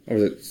 Or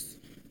was it?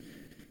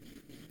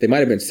 They might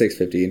have been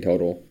 650 in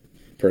total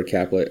per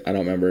caplet. I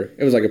don't remember.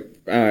 It was like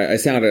I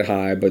sounded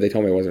high, but they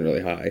told me it wasn't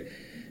really high.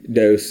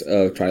 Dose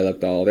of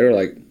Trileptal. They were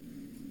like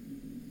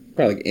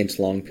probably like inch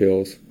long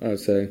pills, I would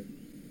say.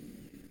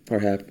 Or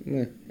a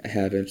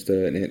half inch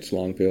to an inch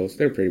long pills.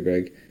 They're pretty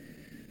big.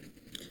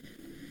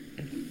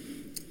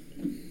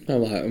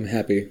 I'm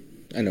happy.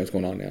 I know what's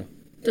going on now.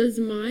 Does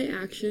my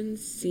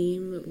actions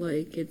seem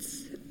like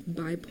it's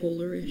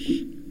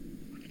bipolar-ish?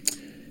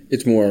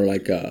 It's more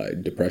like a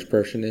depressed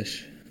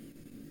person-ish.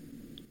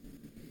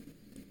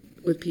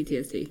 With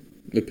PTSD?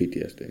 With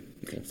PTSD,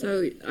 yeah.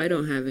 So I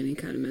don't have any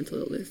kind of mental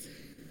illness?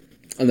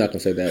 I'm not going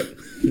to say that.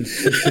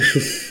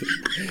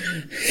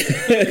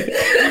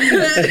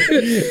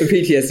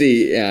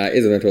 PTSD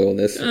is a mental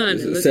illness. No,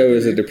 so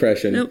is a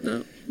depression. Nope,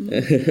 no.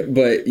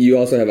 But you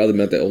also have other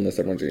mental illness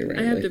that runs in your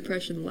family. I have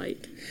depression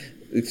light.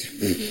 It's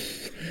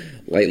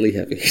lightly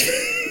heavy.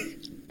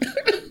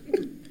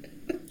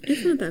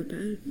 It's not that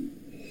bad.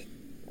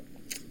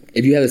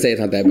 If you have to say it's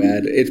not that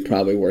bad, it's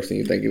probably worse than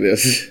you think it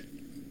is.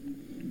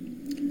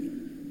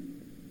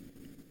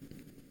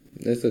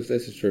 This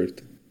is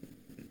truth.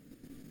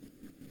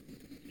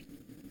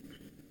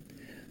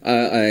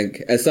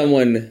 As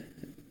someone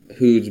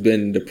who's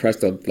been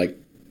depressed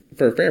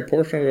for a fair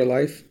portion of their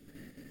life,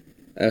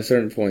 at a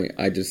certain point,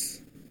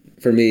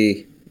 for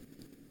me,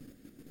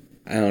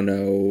 I don't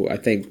know, I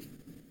think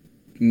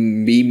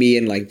me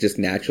being like just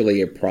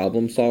naturally a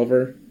problem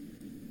solver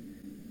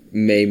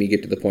made me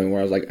get to the point where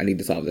I was like, I need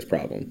to solve this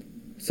problem.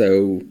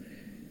 So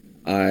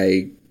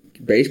I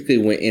basically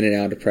went in and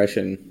out of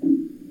depression,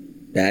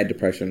 bad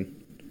depression,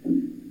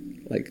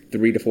 like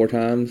 3 to 4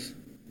 times,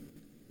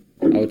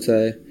 I would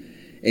say.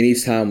 And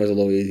each time was a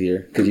little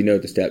easier because you know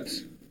the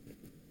steps.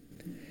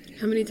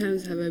 How many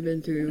times have I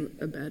been through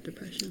a bad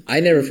depression? I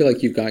never feel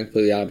like you've gotten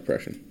completely out of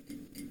depression.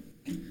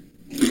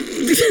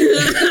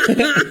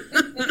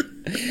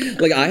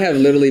 Like, I have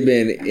literally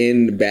been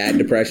in bad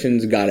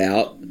depressions, got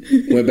out,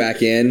 went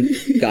back in,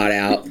 got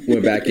out,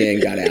 went back in,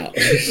 got out.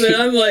 But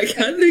I'm like,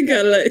 I think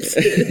I like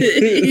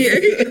it here.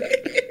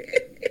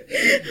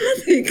 I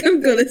think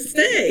I'm gonna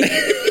stay.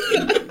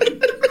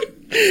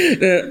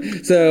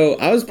 So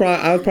I was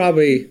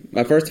probably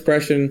my first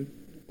depression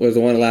was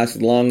the one that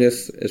lasted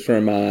longest. It's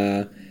from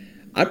I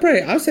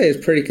would say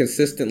it's pretty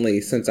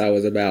consistently since I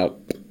was about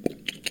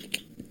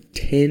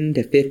 10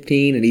 to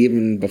 15, and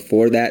even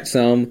before that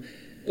some.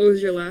 What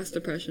was your last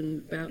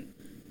depression about?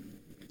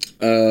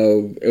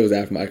 It was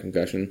after my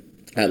concussion.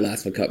 My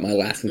last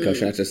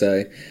concussion, I should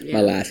say. Yeah.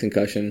 My last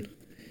concussion.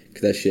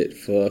 Because that shit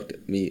fucked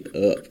me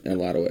up in a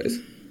lot of ways.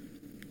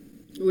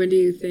 When do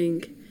you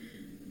think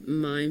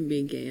mine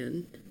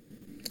began?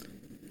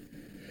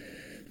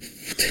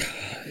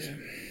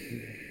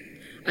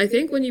 I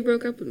think when you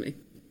broke up with me.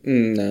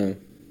 No.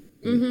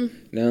 Mm-hmm.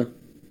 No?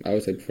 I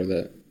would say before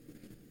that.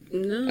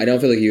 No. I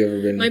don't feel like you've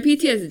ever been... My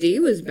PTSD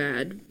was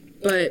bad,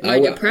 but my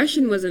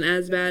depression wasn't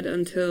as bad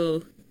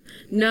until...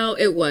 No,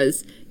 it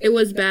was. It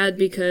was bad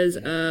because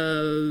of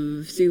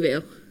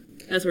Suvale.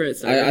 That's where it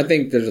started. I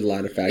think there's a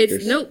lot of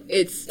factors.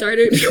 It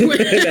started when...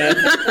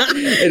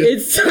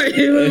 It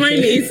started when my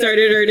knee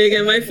started hurting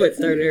and my foot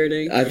started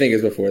hurting. I think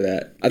it's before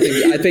that.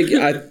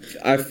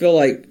 I feel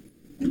like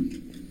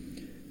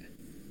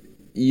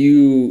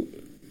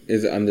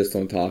is I'm just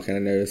on talking. I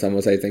know some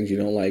will say things you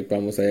don't like, but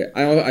I'm gonna say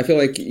I feel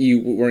like you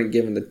weren't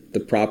given the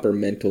proper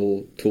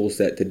mental tool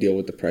set to deal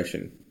with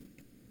depression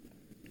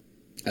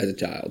as a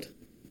child.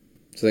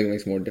 So I think it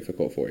makes it more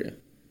difficult for you.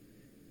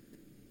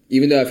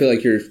 Even though I feel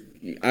like you're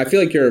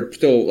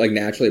still like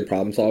naturally a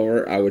problem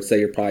solver. I would say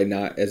you're probably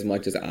not as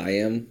much as I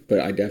am, but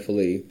I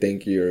definitely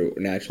think you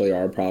naturally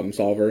are a problem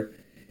solver.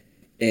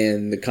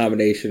 And the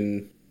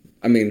combination,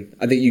 I mean,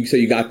 I think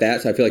you got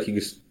that, so I feel like you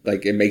just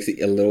like it makes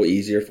it a little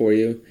easier for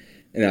you.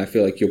 And I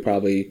feel like you'll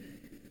probably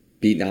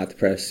be not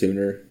depressed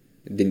sooner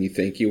than you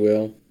think you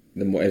will,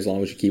 as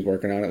long as you keep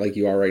working on it like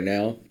you are right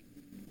now.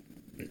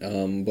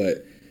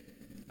 But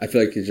I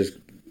feel like it's just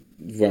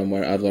from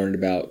what I've learned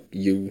about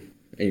you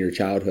in your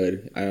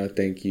childhood, I don't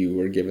think you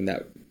were given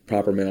that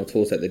proper mental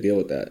tool set to deal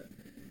with that.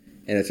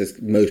 And it's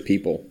just most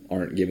people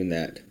aren't given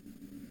that.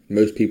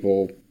 Most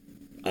people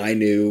I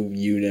knew,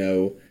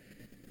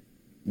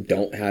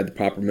 don't have the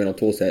proper mental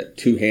tool set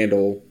to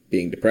handle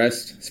being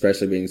depressed,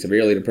 especially being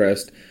severely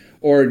depressed,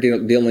 or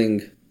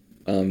dealing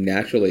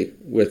naturally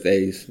with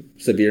a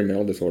severe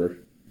mental disorder.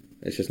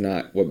 It's just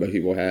not what most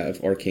people have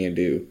or can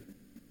do.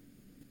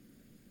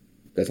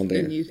 That's something.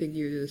 And you think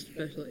you're just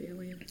special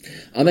alien?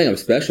 I don't think I'm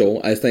special.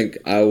 I think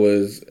I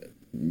was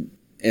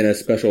in a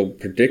special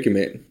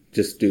predicament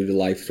just due to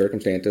life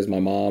circumstances. My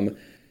mom,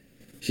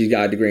 she's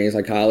got a degree in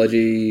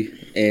psychology,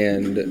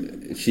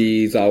 and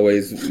she's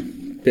always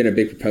been a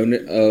big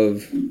proponent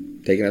of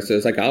taking us to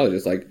a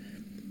psychologist. Like,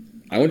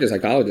 I went to a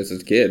psychologist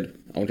as a kid.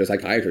 I went to a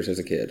psychiatrist as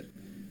a kid.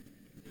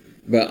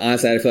 But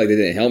honestly, I feel like they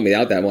didn't help me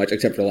out that much,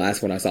 except for the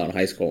last one I saw in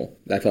high school.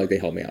 I feel like they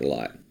helped me out a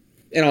lot.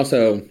 And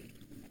also,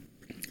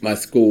 my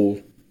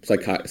school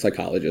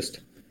psychologist,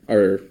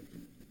 or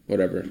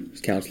whatever,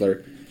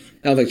 counselor.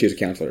 I don't think she was a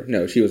counselor.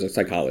 No, she was a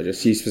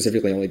psychologist. She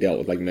specifically only dealt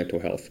with like mental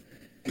health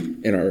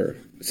in our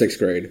sixth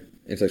grade.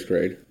 In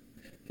 7th,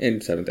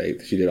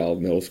 8th. She did all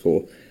of middle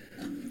school.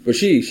 But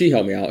she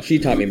helped me out. She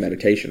taught me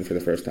meditation for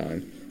the first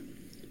time.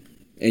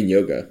 And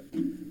yoga.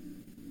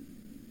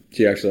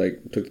 She actually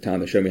took the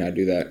time to show me how to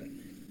do that.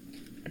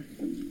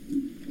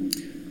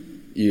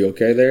 You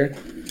okay there?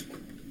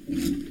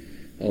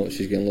 Oh,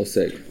 she's getting a little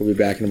sick. We'll be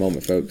back in a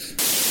moment, folks.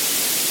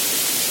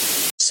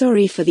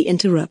 Sorry for the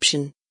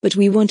interruption, but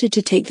we wanted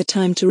to take the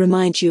time to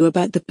remind you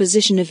about the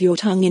position of your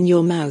tongue in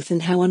your mouth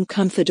and how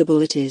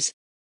uncomfortable it is.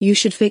 You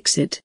should fix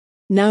it.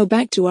 Now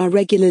back to our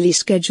regularly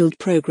scheduled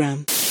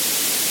program.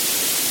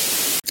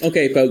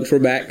 Okay, folks, we're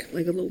back.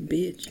 Like a little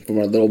bitch. From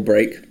our little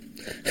break.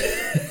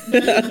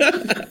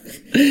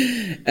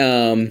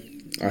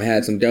 I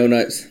had some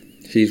donuts.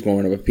 She's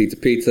going up a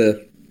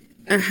pizza.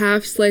 A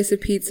half slice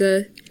of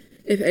pizza.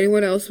 If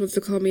anyone else wants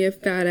to call me a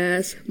fat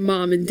ass,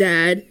 mom and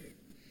dad,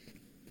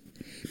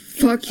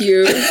 fuck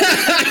you.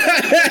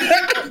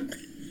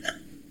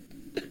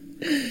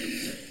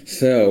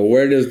 So,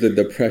 where does the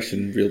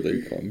depression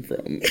really come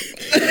from?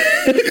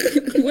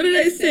 What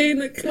did I say in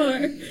the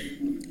car?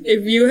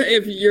 If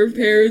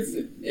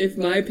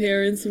my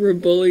parents were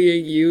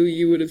bullying you,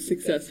 you would have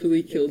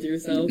successfully killed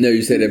yourself. No,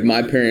 you said if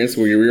my parents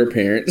were your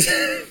parents.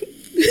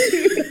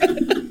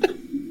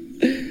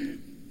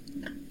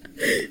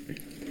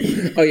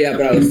 Oh yeah,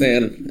 but I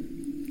said. So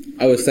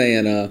I was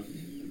saying, the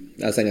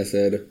last thing I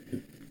said.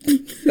 But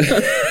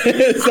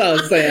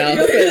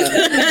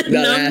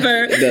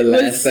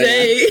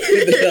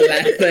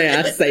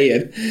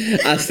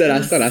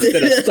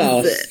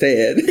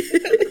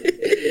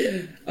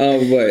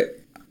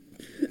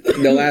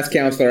the last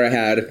counselor I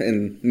had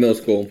in middle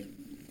school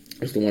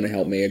was the one that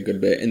helped me a good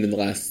bit, and then she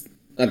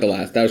wasn't the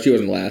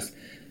last.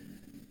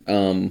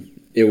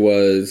 It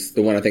was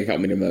the one I think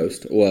helped me the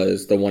most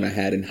was the one I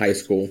had in high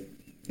school,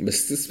 but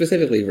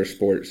specifically for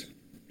sports.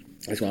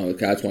 That's when I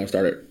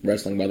started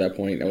wrestling. By that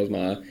point, that was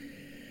my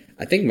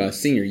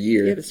senior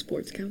year. You had a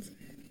sports counselor?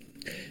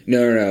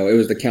 No. It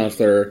was the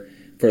counselor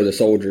for the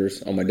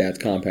soldiers on my dad's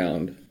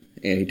compound,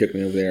 and he took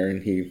me over there,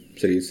 and he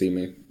said he'd see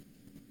me.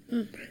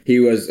 He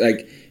was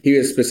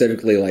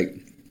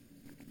specifically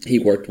he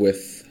worked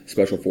with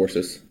Special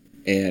Forces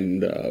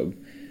and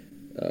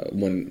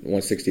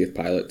 160th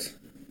pilots.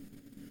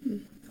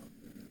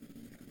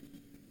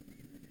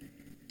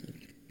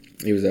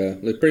 He was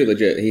pretty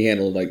legit. He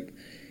handled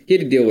he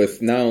had to deal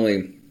with not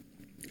only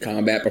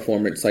combat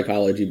performance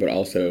psychology, but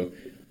also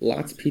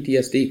lots of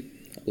PTSD.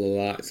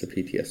 Lots of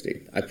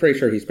PTSD. I'm pretty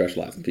sure he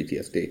specialized in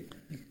PTSD.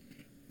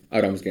 I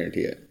would almost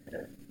guarantee it.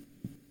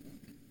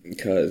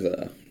 Because,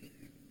 a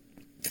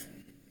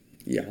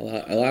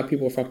lot of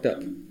people are fucked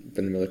up in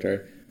the military.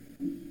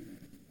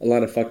 A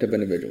lot of fucked up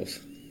individuals.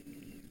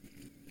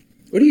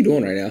 What are you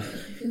doing right now? I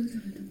feel like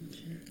I'm a double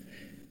chin.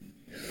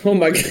 Oh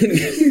my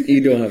goodness.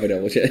 You don't have a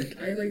double chin.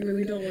 I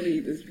really don't want to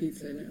eat this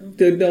pizza now.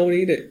 Dude, don't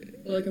eat it.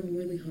 I'm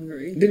really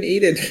hungry. Then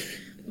eat it.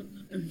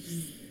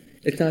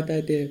 It's not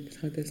that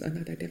difficult.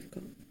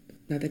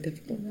 Not that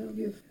difficult. I'll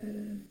be a fat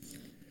ass.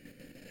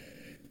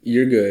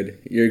 You're good.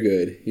 You're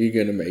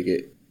gonna make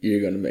it.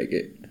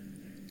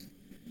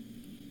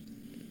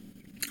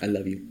 I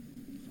love you.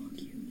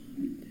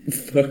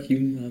 Fuck you,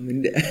 mom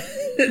and dad.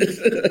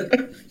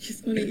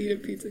 Just want to eat a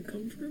pizza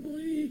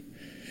comfortably.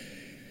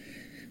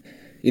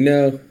 You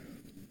know,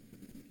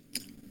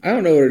 I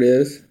don't know what it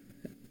is,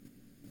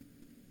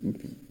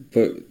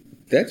 but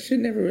that shit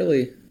never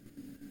really,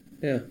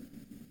 yeah.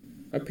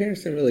 My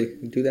parents didn't really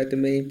do that to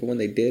me, but when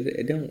they did,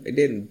 it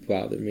didn't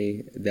bother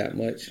me that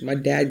much. My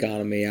dad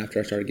got on me after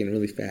I started getting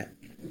really fat.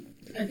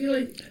 I feel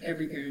like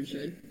every parent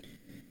should.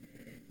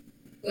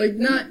 Like,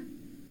 not...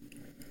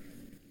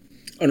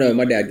 Oh no,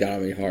 my dad got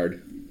on me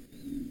hard.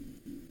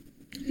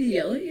 Did he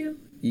yell at you?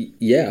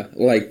 Yeah,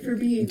 like... For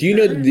being do you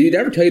know, did he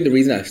ever tell you the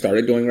reason I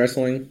started doing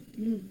wrestling?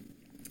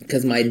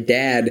 Because my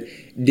dad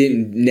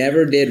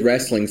never did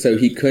wrestling, so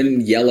he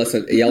couldn't yell at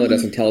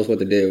us and tell us what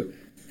to do.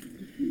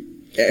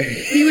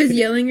 He was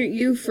yelling at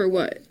you for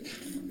what?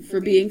 For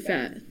being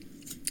fat?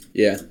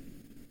 Yeah.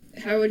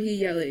 How would he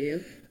yell at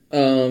you?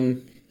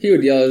 He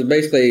would yell.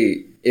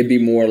 Basically, it'd be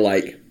more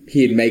like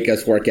he'd make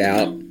us work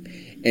out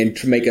and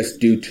to make us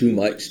do too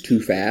much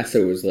too fast.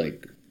 So it was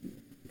like,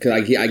 because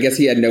I guess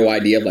he had no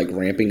idea of like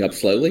ramping up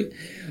slowly,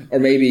 or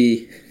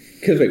maybe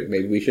because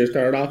maybe we should have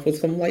started off with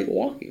some light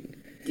walking.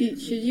 Do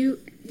you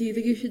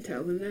think you should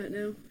tell him that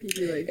now? You'd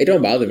be like, it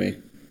don't bother me.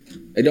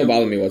 It don't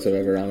bother me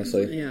whatsoever,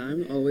 honestly. Yeah,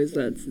 I'm always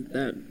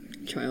that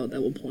child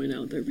that will point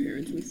out their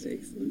parents'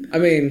 mistakes. I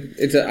mean,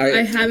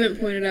 I haven't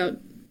pointed out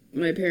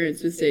my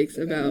parents' mistakes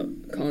about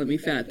calling me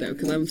fat though,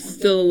 because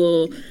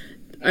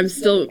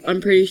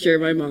I'm pretty sure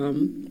my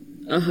mom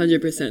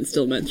 100%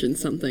 still mentions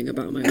something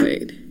about my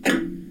weight,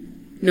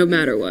 no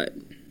matter what,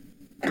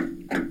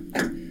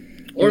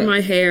 or my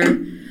hair,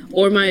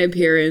 or my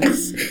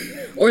appearance.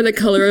 Or the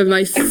color of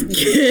my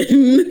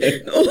skin,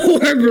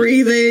 or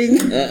breathing.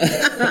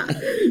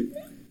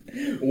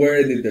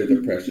 Where did the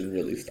depression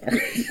really start?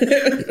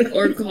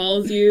 Or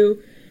calls you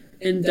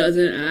and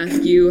doesn't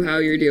ask you how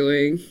you're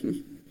doing.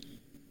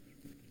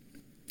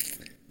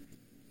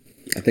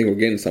 I think we're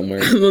getting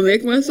somewhere. I'm gonna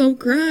make myself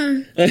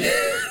cry.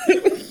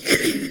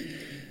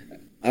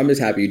 I'm just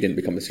happy you didn't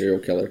become a serial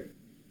killer.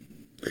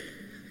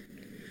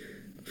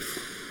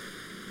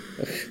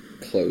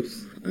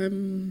 Close.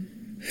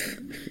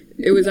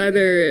 It was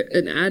either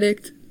an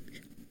addict,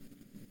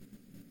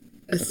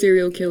 a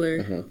serial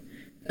killer,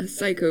 a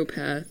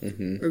psychopath,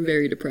 or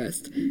very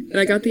depressed. And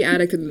I got the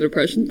addict and the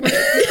depression part.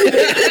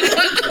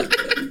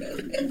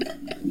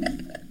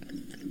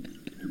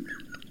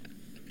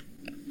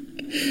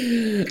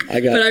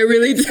 But I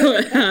really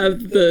don't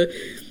have the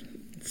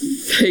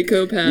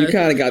psychopath. You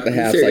kind of got the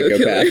half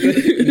psychopath.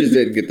 You just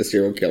didn't get the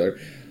serial killer.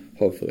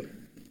 Hopefully.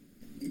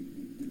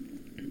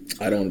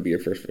 I don't want to be your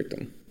first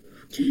victim.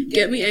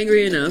 Get me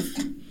angry enough,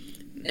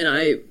 and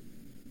I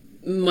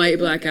might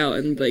black out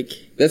and like...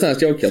 That's not a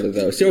serial killer,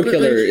 though. Serial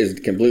killer is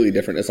completely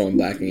different than someone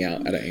blacking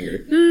out out of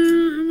anger.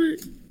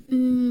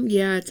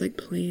 Yeah, it's like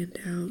planned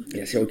out.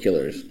 Yeah, serial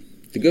killers.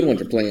 The good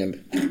ones are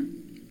planned.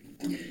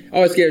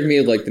 Always scares me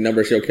of like the number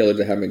of serial killers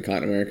that have been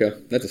caught in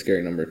America. That's a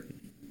scary number.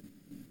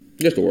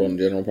 Just the world in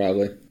general,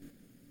 probably.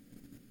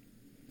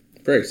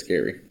 Very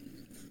scary.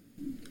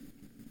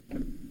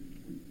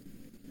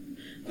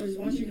 I was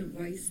watching a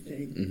Vice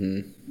thing.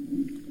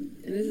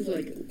 And this is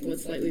like what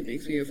slightly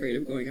makes me afraid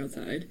of going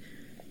outside.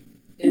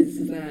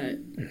 Is that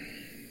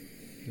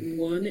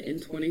 1 in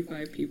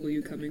 25 people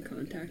you come in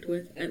contact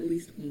with, at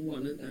least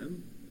one of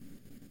them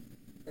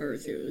are a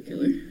serial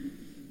killer.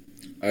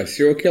 A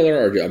serial killer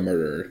or a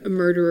murderer? A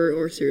murderer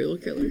or serial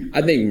killer.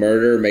 I think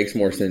murder makes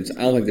more sense.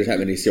 I don't think there's that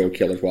many serial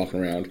killers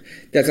walking around.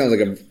 That sounds like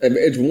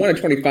it's 1 in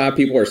 25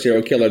 people are a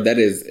serial killer. That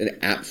is an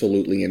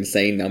absolutely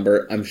insane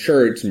number. I'm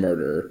sure it's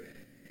murderer.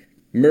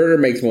 Murder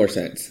makes more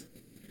sense.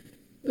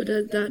 But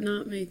does that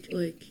not make,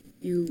 like,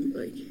 you,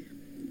 like...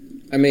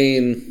 I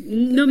mean...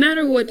 No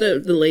matter what the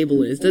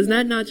label is, does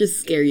that not just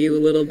scare you a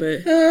little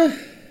bit?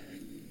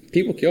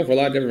 People kill for a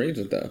lot of different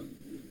reasons, though.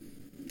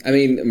 I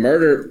mean,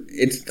 murder,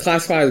 it's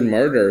classified as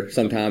murder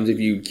sometimes if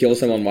you kill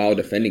someone while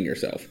defending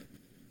yourself.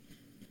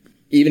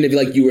 Even if,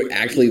 like, you were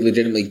actually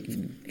legitimately,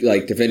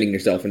 like, defending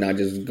yourself and not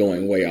just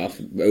going way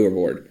off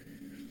overboard.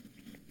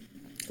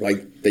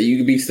 Like, that you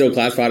could be still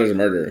classified as a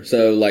murderer.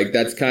 So, like,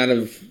 that's kind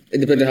of... It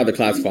depends on how they're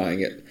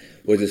classifying it.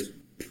 Was this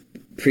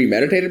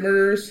premeditated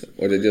murderers?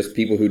 Or is it just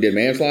people who did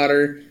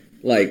manslaughter?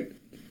 Like,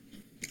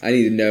 I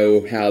need to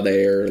know how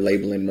they're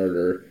labeling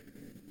murder.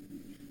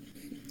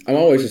 I'm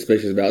always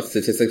suspicious about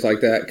statistics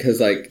like that.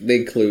 Because, like,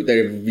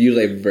 they're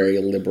usually a very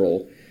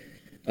liberal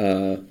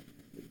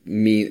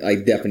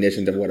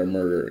definitions of what a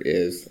murder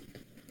is.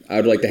 I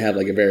would like to have,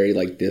 like, a very,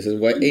 like, this is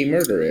what a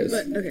murder is.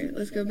 But, okay,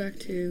 let's go back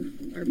to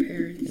our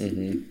parents.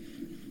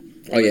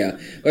 Oh, yeah.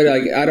 But,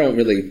 like, I don't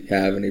really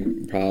have any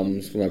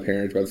problems with my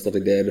parents about the stuff they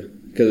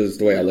did. Because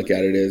the way I look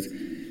at it is,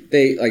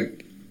 they,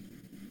 like,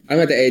 I'm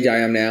at the age I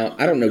am now.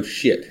 I don't know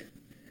shit.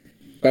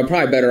 But I'm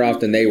probably better off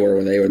than they were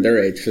when they were their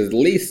age. Because at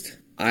least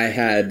I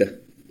had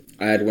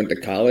went to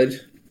college.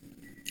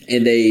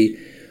 And they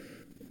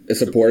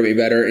supported me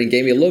better and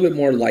gave me a little bit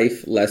more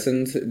life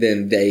lessons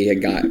than they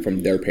had got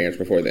from their parents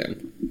before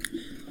them.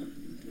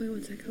 Wait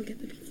 1 sec, I'll get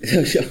the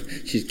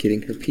pizza. She's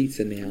getting her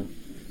pizza now.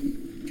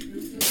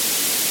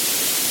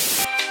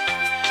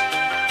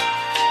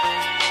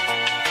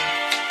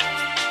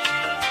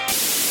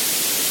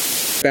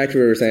 Back to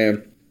what we were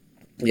saying.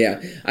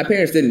 Yeah, my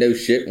parents didn't know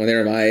shit when they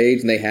were my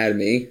age and they had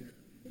me.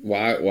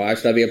 Why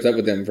should I be upset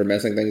with them for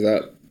messing things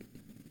up?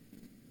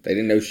 They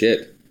didn't know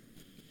shit.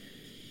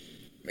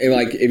 And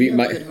like if you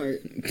my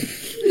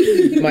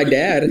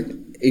dad,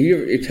 if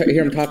you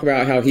hear him talk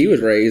about how he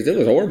was raised, it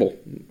was horrible.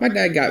 My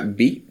dad got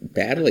beat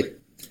badly,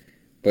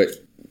 but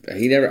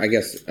he never. I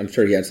guess I'm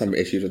sure he had some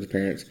issues with his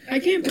parents. I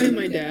can't blame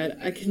my dad.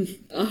 I can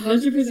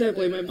 100%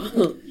 blame my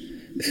mom.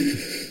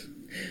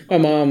 My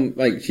mom,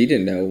 like, she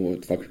didn't know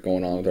what the fuck was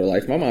going on with her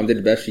life. My mom did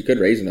the best she could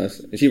raising us.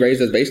 And she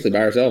raised us basically by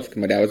herself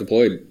because my dad was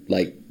employed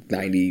like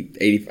 90,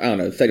 80, I don't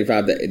know,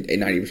 75 to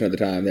 90% of the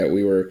time that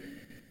we were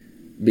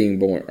being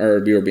born, or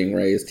we were being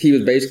raised. He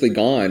was basically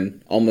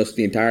gone almost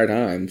the entire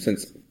time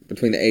since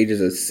between the ages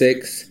of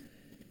 6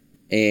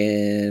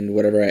 and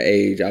whatever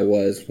age I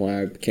was when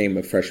I became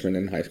a freshman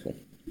in high school,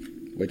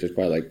 which is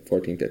probably like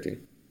 14,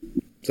 15.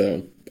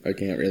 So I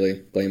can't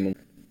really blame him.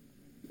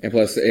 And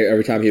plus,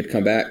 every time he would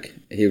come back,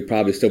 he would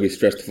probably still be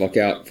stressed the fuck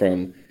out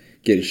from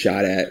getting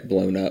shot at,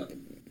 blown up,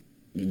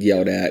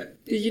 yelled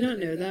at. Did you not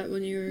know that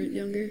when you were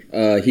younger?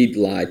 He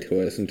lied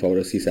to us and told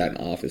us he sat in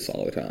office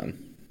all the time.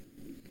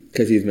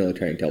 Because he's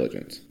military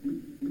intelligence.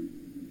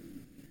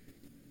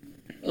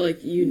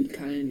 Like, you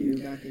kind of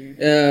knew back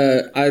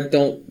there. I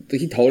don't...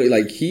 He told it,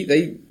 like,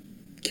 they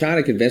kind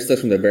of convinced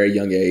us from a very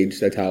young age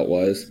that's how it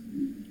was.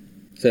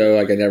 So,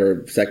 like, I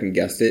never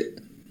second-guessed it.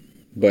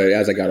 But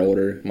as I got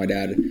older, my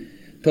dad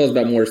told us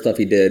about more stuff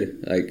he did.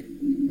 Like,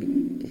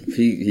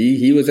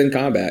 he was in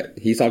combat.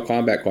 He saw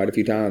combat quite a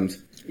few times.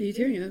 Are you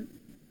tearing up?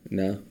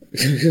 No.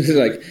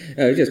 Like,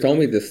 he just told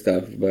me this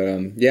stuff.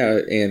 But, yeah,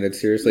 and it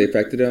seriously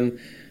affected him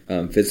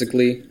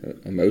physically,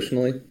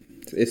 emotionally.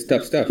 It's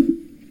tough stuff.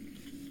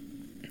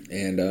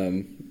 And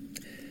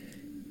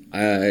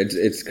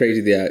it's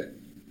crazy that...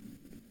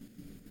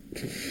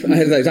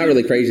 It's not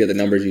really crazy the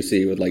numbers you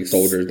see with, like,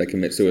 soldiers that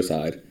commit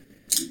suicide.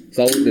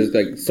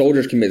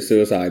 Soldiers commit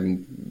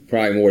suicide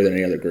probably more than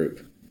any other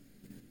group.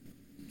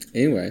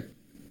 Anyway,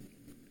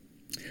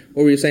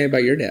 what were you saying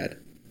about your dad?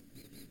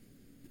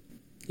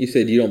 You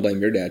said you don't blame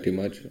your dad too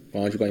much.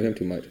 Why don't you blame him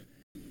too much?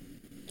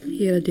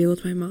 He had to deal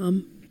with my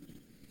mom.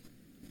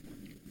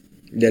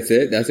 That's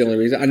it? That's the only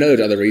reason? I know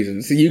there's other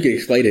reasons. So you can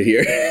explain it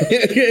here.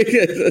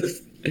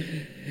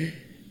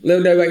 Let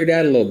me know about your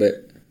dad a little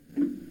bit.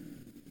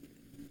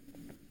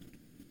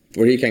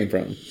 Where he came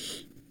from.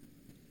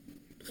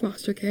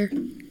 Foster care.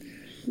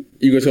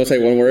 You just gonna say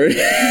one word?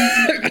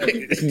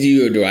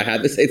 Do I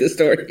have to say the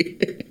story?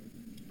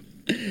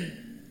 I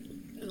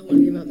don't want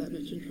to give out that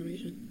much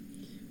information.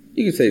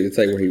 You can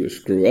say where he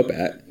grew up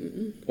at.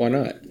 Mm-mm. Why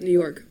not? New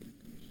York.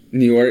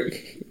 New York?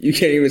 You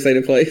can't even say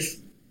the place?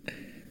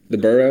 The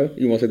borough?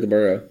 You won't say the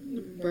borough?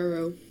 The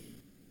borough.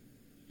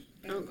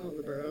 I don't call it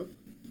the borough.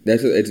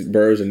 It's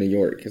boroughs in New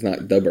York. It's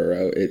not the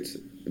borough. It's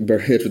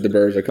what the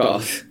boroughs are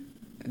called.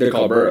 They're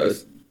called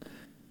boroughs.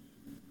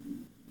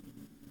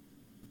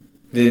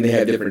 Then they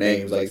have different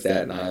names like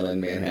Staten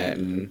Island,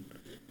 Manhattan,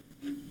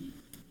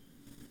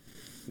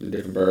 the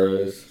different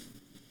boroughs.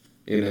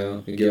 You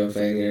know, you get what I'm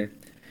saying here?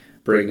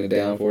 Breaking it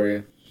down for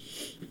you.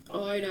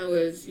 All I know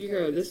is you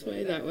go this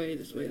way, that way,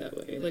 this way, that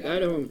way. Like, I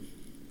don't...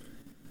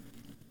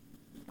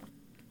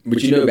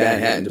 But you know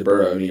Manhattan's a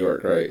borough of New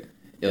York, right?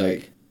 You're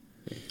like...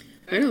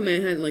 I know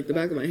Manhattan like the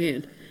back of my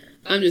hand.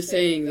 I'm just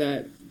saying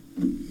that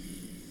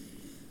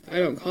I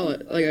don't call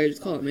it... Like, I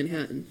just call it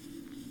Manhattan.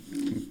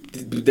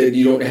 Then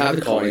you don't have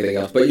to call anything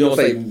else. But you don't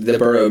say the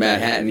borough of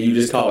Manhattan. You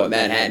just call it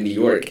Manhattan, New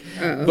York.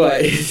 Uh-oh.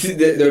 But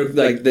they're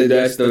like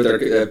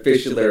they're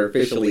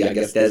officially, I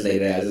guess,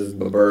 designated as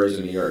the boroughs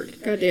of New York.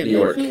 Goddamn, New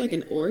York. that felt like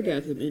an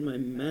orgasm in my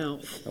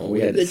mouth. Oh, we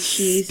had the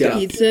cheese stuffed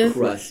pizza.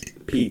 crust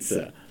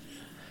pizza.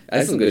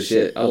 That's some good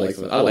shit. I like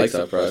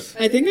stuffed crust.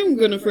 I think I'm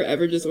gonna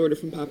forever just order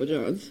from Papa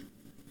John's.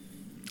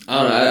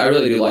 I don't know. I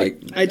really do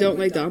like. I don't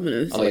like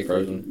Domino's. I like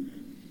frozen.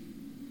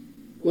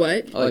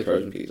 What? I like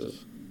frozen pizzas.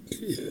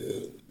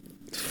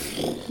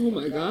 Oh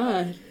my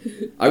god.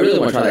 I really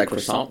want to try that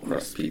croissant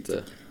crust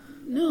pizza.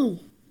 No.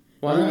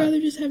 Why I'd not?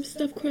 rather just have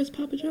stuffed crust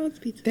Papa John's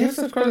pizza. They have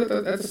stuffed crust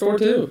at the store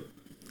too.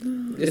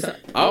 It's not,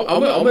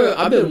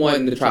 I've been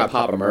wanting to try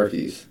Papa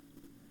Murphy's.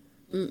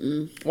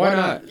 Mm-mm. Why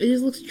not? It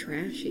just looks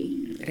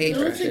trashy. It ain't It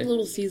looks trashy. like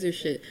Little Caesar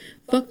shit.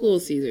 Fuck Little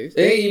Caesars.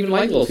 They ain't even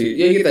like Little Caesars.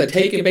 You get the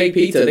take and bake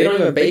pizza. They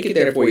don't even bake it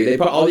there for you. They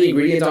put all the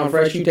ingredients on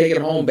fresh. You take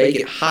it home, bake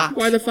it hot.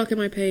 Why the fuck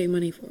am I paying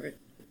money for it?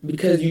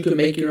 Because you can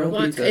make your own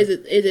Why, pizza. is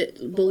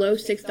it below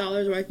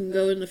 $6 where I can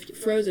go in the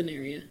frozen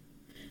area,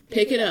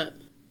 pick it up,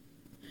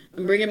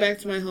 and bring it back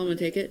to my home and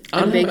take it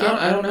and bake it?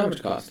 I don't know how much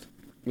it costs.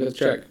 Let's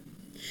check.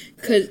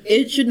 Because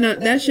it should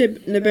not.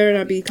 That better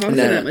not be costing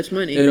that much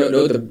money.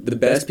 No. The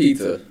best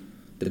pizza.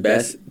 The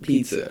best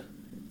pizza.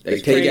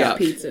 They take Frank's out.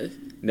 pizza.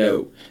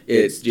 No,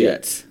 it's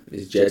Jets.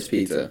 It's Jets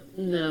Pizza.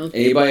 No.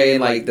 Anybody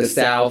in like the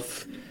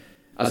South?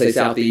 I'll say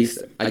Southeast.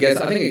 I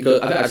think it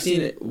goes. I've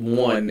seen it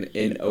one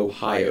in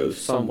Ohio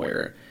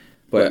somewhere,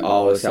 but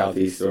all the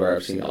Southeast is where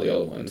I've seen all the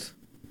other ones.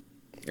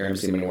 I haven't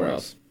seen them anywhere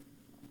else.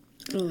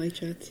 I don't like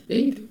Jets.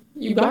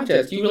 You got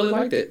Jets. You really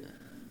liked it.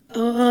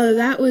 Oh,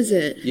 that was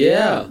it.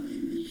 Yeah.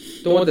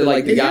 The one that,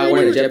 like, the guy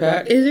wearing a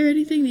jetpack? Is there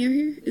anything near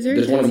here? Is there?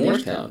 There's one in near?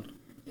 Morristown.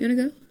 You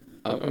wanna go?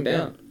 I'm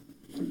down.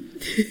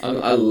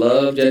 I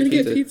love Jet's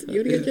Pizza. You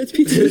wanna get Jet's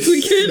Pizza this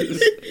weekend?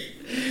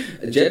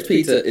 Jet's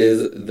Pizza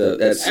is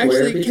that square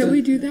Actually, pizza. can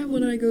we do that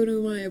when I go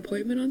to my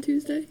appointment on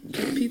Tuesday?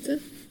 Jet's Pizza?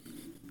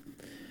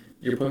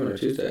 Your appointment on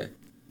Tuesday.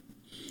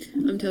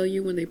 I'm telling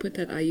you, when they put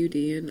that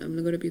IUD in, I'm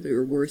going to be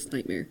your worst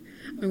nightmare.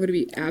 I'm going to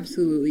be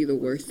absolutely the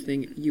worst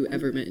thing you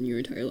ever met in your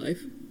entire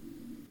life.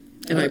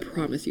 And I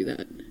promise you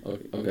that.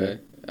 Okay.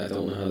 I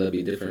don't know how that'd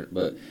be different,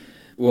 but...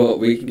 Well,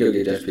 we can go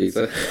get Jet's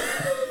Pizza.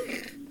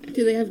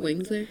 Do they have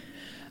wings there?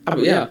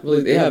 Yeah,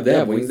 well, they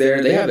have wings there,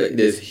 and they have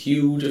this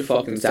huge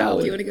fucking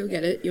salad. Do you want to go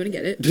get it? You want to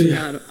get it?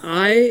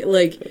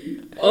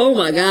 Oh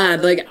my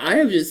god, I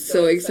am just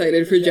so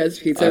excited for Jet's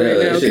Pizza right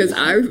now, because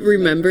I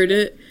remembered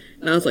it,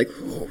 and I was like,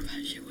 oh,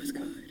 that shit was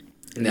good.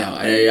 No,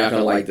 I know you're not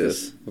going to like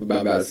this. I'm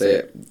about to say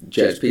it.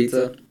 Jet's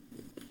Pizza,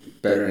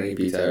 better than any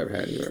pizza I ever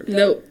had in New York.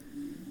 Nope.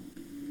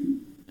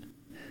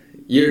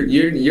 You're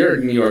a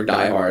New York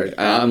diehard.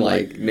 I'm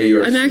like New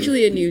York. I'm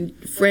actually a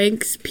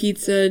Frank's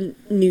Pizza,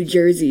 New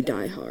Jersey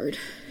diehard.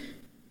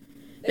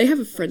 They have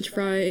a French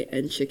fry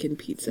and chicken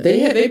pizza.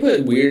 They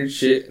put weird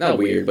shit, not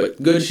weird,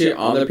 but good shit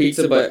on their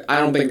pizza, but I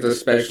don't think it's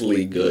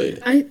especially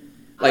good. I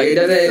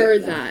prefer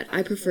that.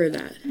 I prefer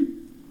that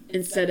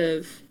instead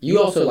of. You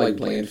also like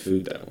bland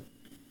food though.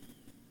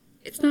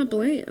 It's not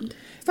bland.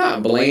 It's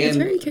not bland. It's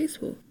very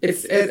tasteful. It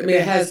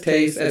has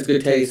taste. It has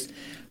good taste,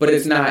 but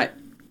it's not.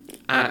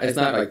 It's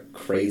not like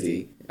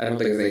crazy. I don't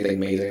think it's anything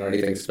amazing or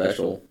anything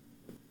special.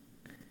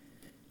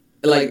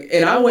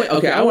 I want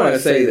to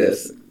say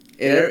this.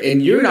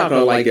 And you're not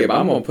going to like it, but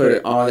I'm going to put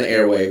it on the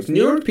airwaves.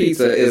 New York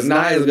pizza is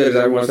not as good as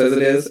everyone says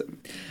it is.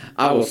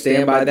 I will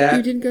stand by that.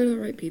 You didn't go to the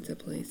right pizza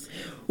place.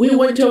 We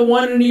went to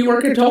one in New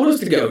York and told us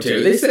to go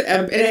to. They said,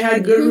 and it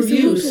had good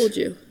reviews. Who told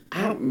you?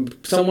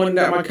 Someone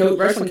that my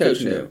wrestling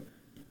coach knew.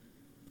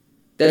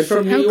 That's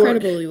from New York. How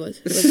credible he was.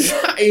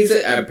 He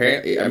said,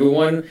 apparently,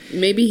 everyone...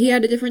 Maybe he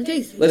had a different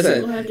taste.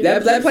 Listen,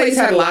 that place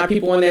had a lot of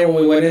people in there when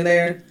we went in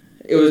there.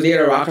 It was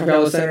near the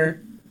Rockefeller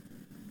Center.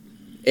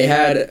 It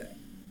had...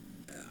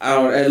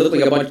 it looked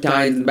like a bunch of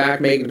Italians in the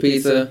back making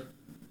pizza.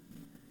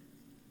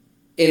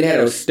 It had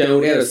a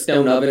stone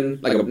oven,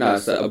 like a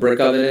brick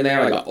oven in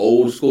there, like an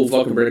old school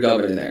fucking brick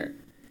oven in there.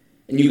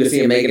 And you could see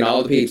him making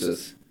all the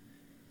pizzas.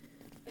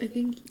 I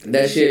think...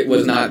 That shit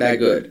was not that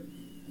good.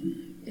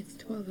 It's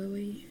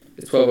 12:08.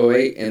 It's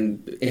 12:08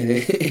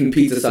 and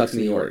pizza sucks in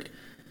New York.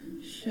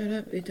 Shut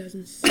up, it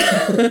doesn't suck.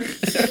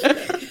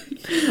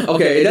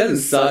 Okay, it doesn't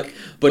suck,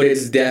 but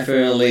it's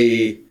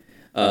definitely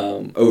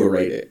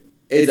overrated.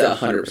 It's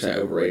 100%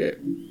 overrated.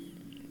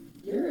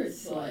 You're a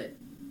slut.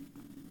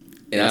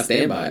 And I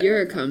stand by it.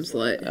 You're a cum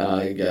slut.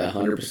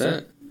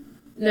 100%.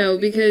 No,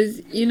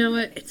 because you know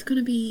what? It's going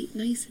to be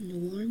nice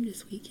and warm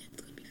this weekend.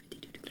 It's going to be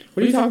 52 degrees.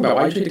 What are you talking about?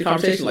 Why are you taking the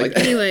conversation like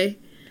that? Anyway,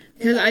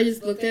 because I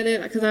just looked at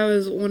it, because I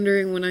was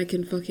wondering when I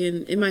can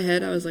fucking... In my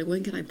head, I was like,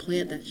 when can I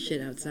plant that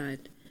shit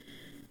outside?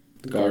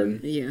 The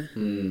garden? Yeah.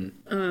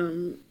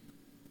 Mm.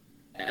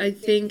 I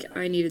think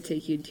I need to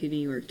take you to New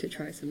York to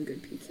try some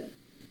good pizza.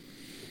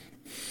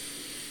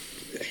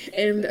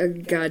 And a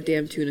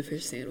goddamn tuna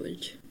fish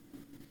sandwich.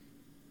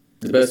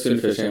 The best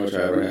tuna fish sandwich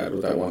I ever had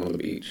was that one on the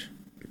beach.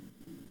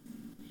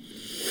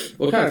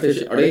 What kind of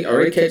fish? Are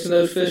they catching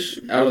those fish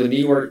out of the New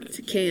York? It's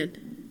a can.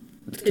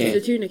 It's a can. It's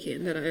the tuna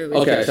can that I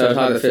always Okay, so it's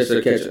not the fish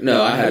they're catching.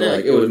 No, I had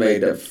it was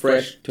made of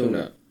fresh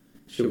tuna.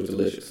 Shit was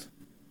delicious.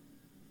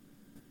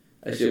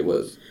 That shit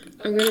was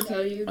I'm going to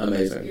tell you.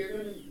 amazing. You're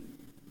going to...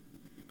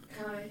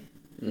 Kai.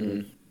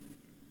 Mm-hmm.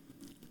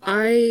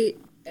 I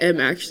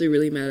am actually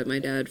really mad at my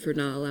dad for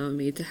not allowing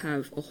me to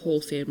have a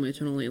whole sandwich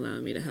and only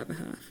allowing me to have a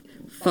half.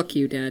 Fuck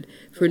you, Dad,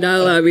 for not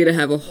allowing me to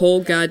have a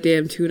whole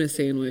goddamn tuna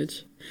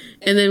sandwich.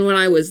 And then when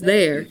I was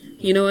there,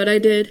 you know what I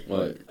did?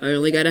 What? I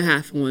only got a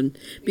half one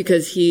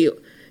because he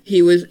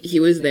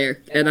was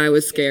there and I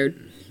was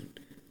scared.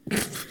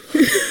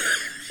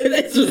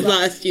 This was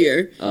last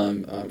year.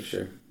 I'm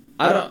sure.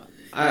 I'll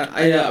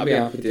be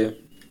honest with you.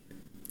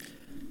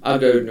 I'll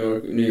go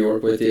to New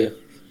York with you,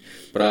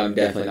 but I'm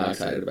definitely not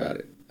excited about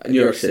it. New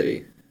York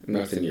City. I'm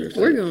not saying New York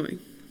City. We're going.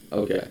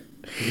 Okay.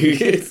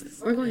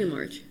 We're going in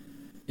March.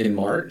 In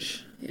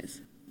March?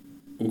 Yes.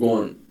 We're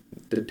going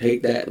to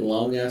take that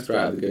long ass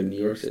drive to go to New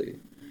York City.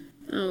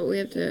 Oh, I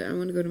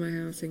want to go to my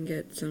house and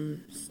get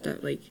some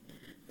stuff, like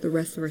the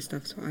rest of our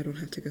stuff, so I don't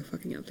have to go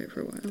fucking out there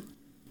for a while.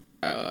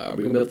 Are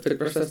we going to be able to fit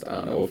the rest of this? I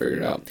don't know. We'll figure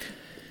it out.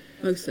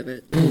 Most of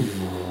it.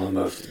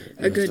 Most of it.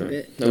 A good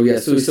bit. Oh yeah,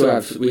 so we still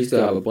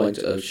have a bunch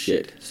of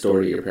shit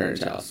stored at your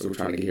parents' house, so we're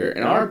trying to get here.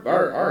 And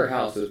our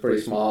house is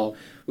pretty small.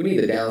 We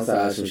need to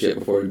downsize some shit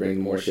before we bring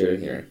more shit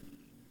in here.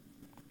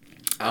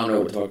 I don't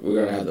know what to talk.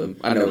 We're gonna have them.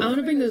 I know. I want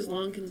to bring those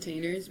long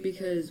containers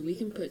because we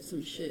can put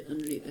some shit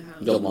underneath the house.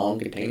 The long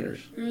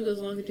containers. Remember those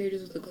long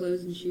containers with the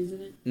clothes and shoes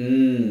in it?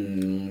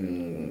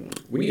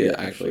 We need to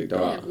actually They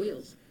draw. have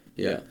wheels.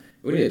 Yeah,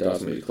 we need to draw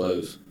some of these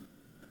clothes.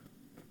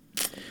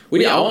 I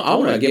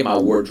want to get my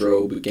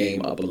wardrobe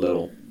game up a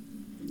little.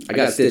 I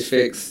got Stitch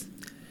Fix.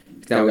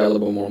 Now we got a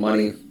little bit more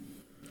money.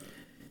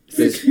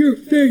 Fix your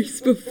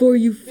face before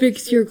you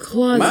fix your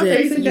closet. My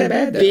face ain't that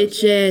bad, though.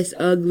 Bitch ass,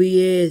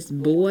 ugly ass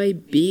boy,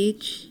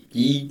 bitch.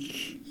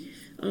 Geek.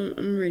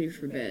 I'm ready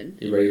for bed.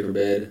 You ready for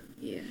bed?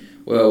 Yeah.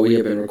 Well, we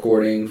have been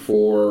recording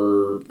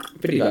for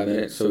 55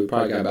 minutes, so we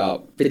probably got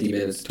about 50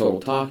 minutes total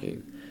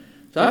talking.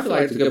 So I feel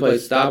like it's a good place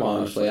to stop,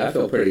 honestly. I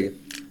feel pretty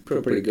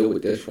good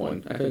with this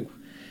one. I think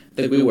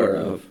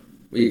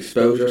we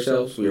exposed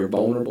ourselves. We were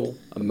vulnerable,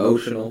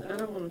 emotional. I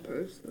don't want to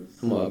post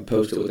this. I'm going to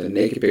post it with a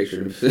naked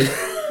picture.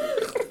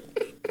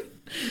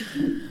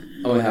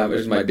 I'm going to have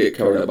it's my dick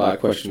covered up by a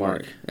question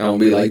mark. And I'm going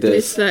to be like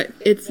this.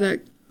 It's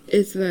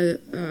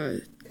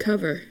the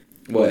cover.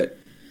 What?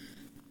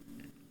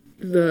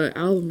 The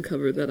album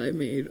cover that I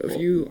made of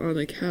you on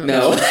a couch.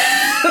 No.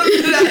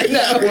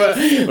 No,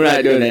 we're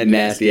not doing that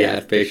nasty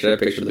ass picture. That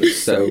picture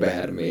looks so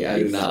bad to me. I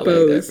do not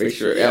like that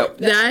picture. Yep.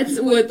 That's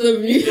what the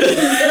music.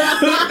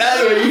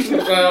 That's what you should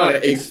put on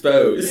it.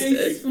 Exposed.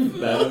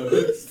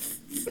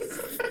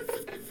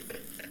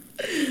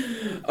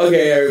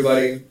 Okay,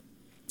 everybody.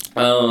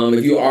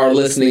 If you are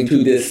listening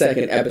to this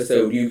second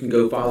episode, you can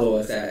go follow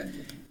us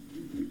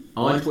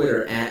on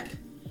Twitter at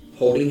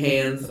Holding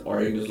Hands,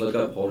 or you can just look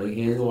up Holding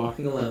Hands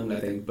Walking Alone. I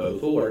think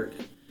both will work.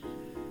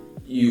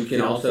 You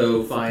can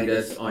also find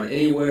us on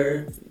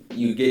anywhere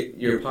you get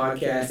your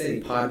podcast,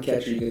 any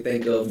podcatcher you can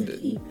think of.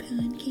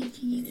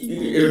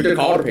 They're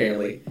called,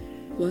 apparently.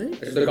 What?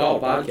 They're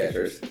called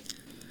podcatchers.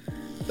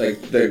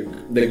 Like the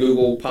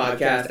Google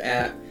Podcast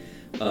app.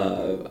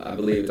 I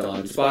believe it's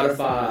on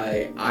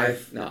Spotify,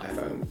 not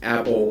iPhone,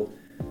 Apple.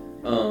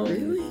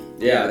 Really?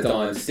 Yeah, it's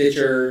on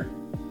Stitcher.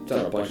 It's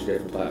on a bunch of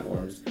different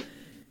platforms.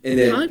 And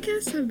then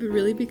Podcasts have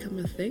really become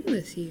a thing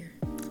this year.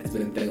 It's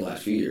been a thing the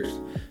last few years.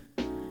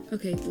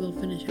 Okay, we'll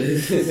finish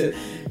it.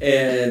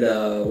 And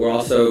we're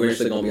also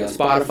eventually going to be on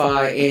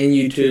Spotify and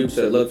YouTube,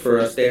 so look for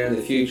us there in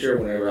the future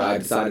whenever I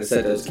decide to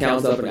set those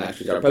accounts up and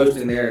actually start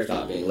posting there.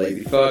 Stop being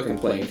lazy fuck and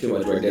playing too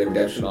much Red Dead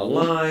Redemption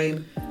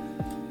online.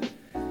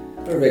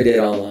 Or Red Dead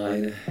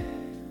Online.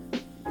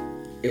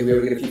 If we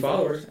ever get a few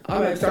followers, I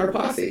might start a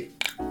posse.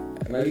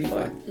 That might be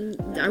fun.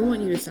 I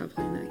want you to stop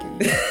playing that game.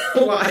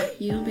 Why?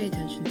 You don't pay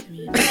attention to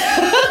me.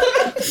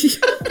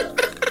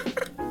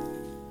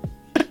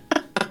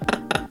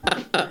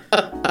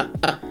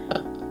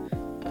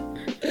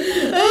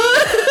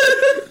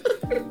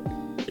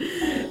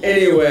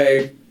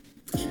 Anyway,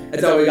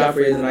 that's all we got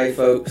for you tonight,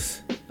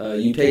 folks.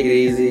 You take it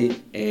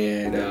easy,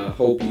 and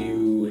hope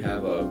you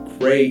have a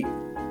great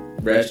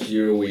rest of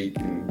your week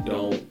and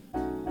don't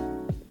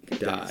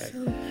die.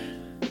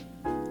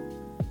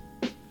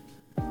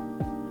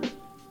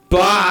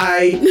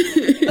 Bye!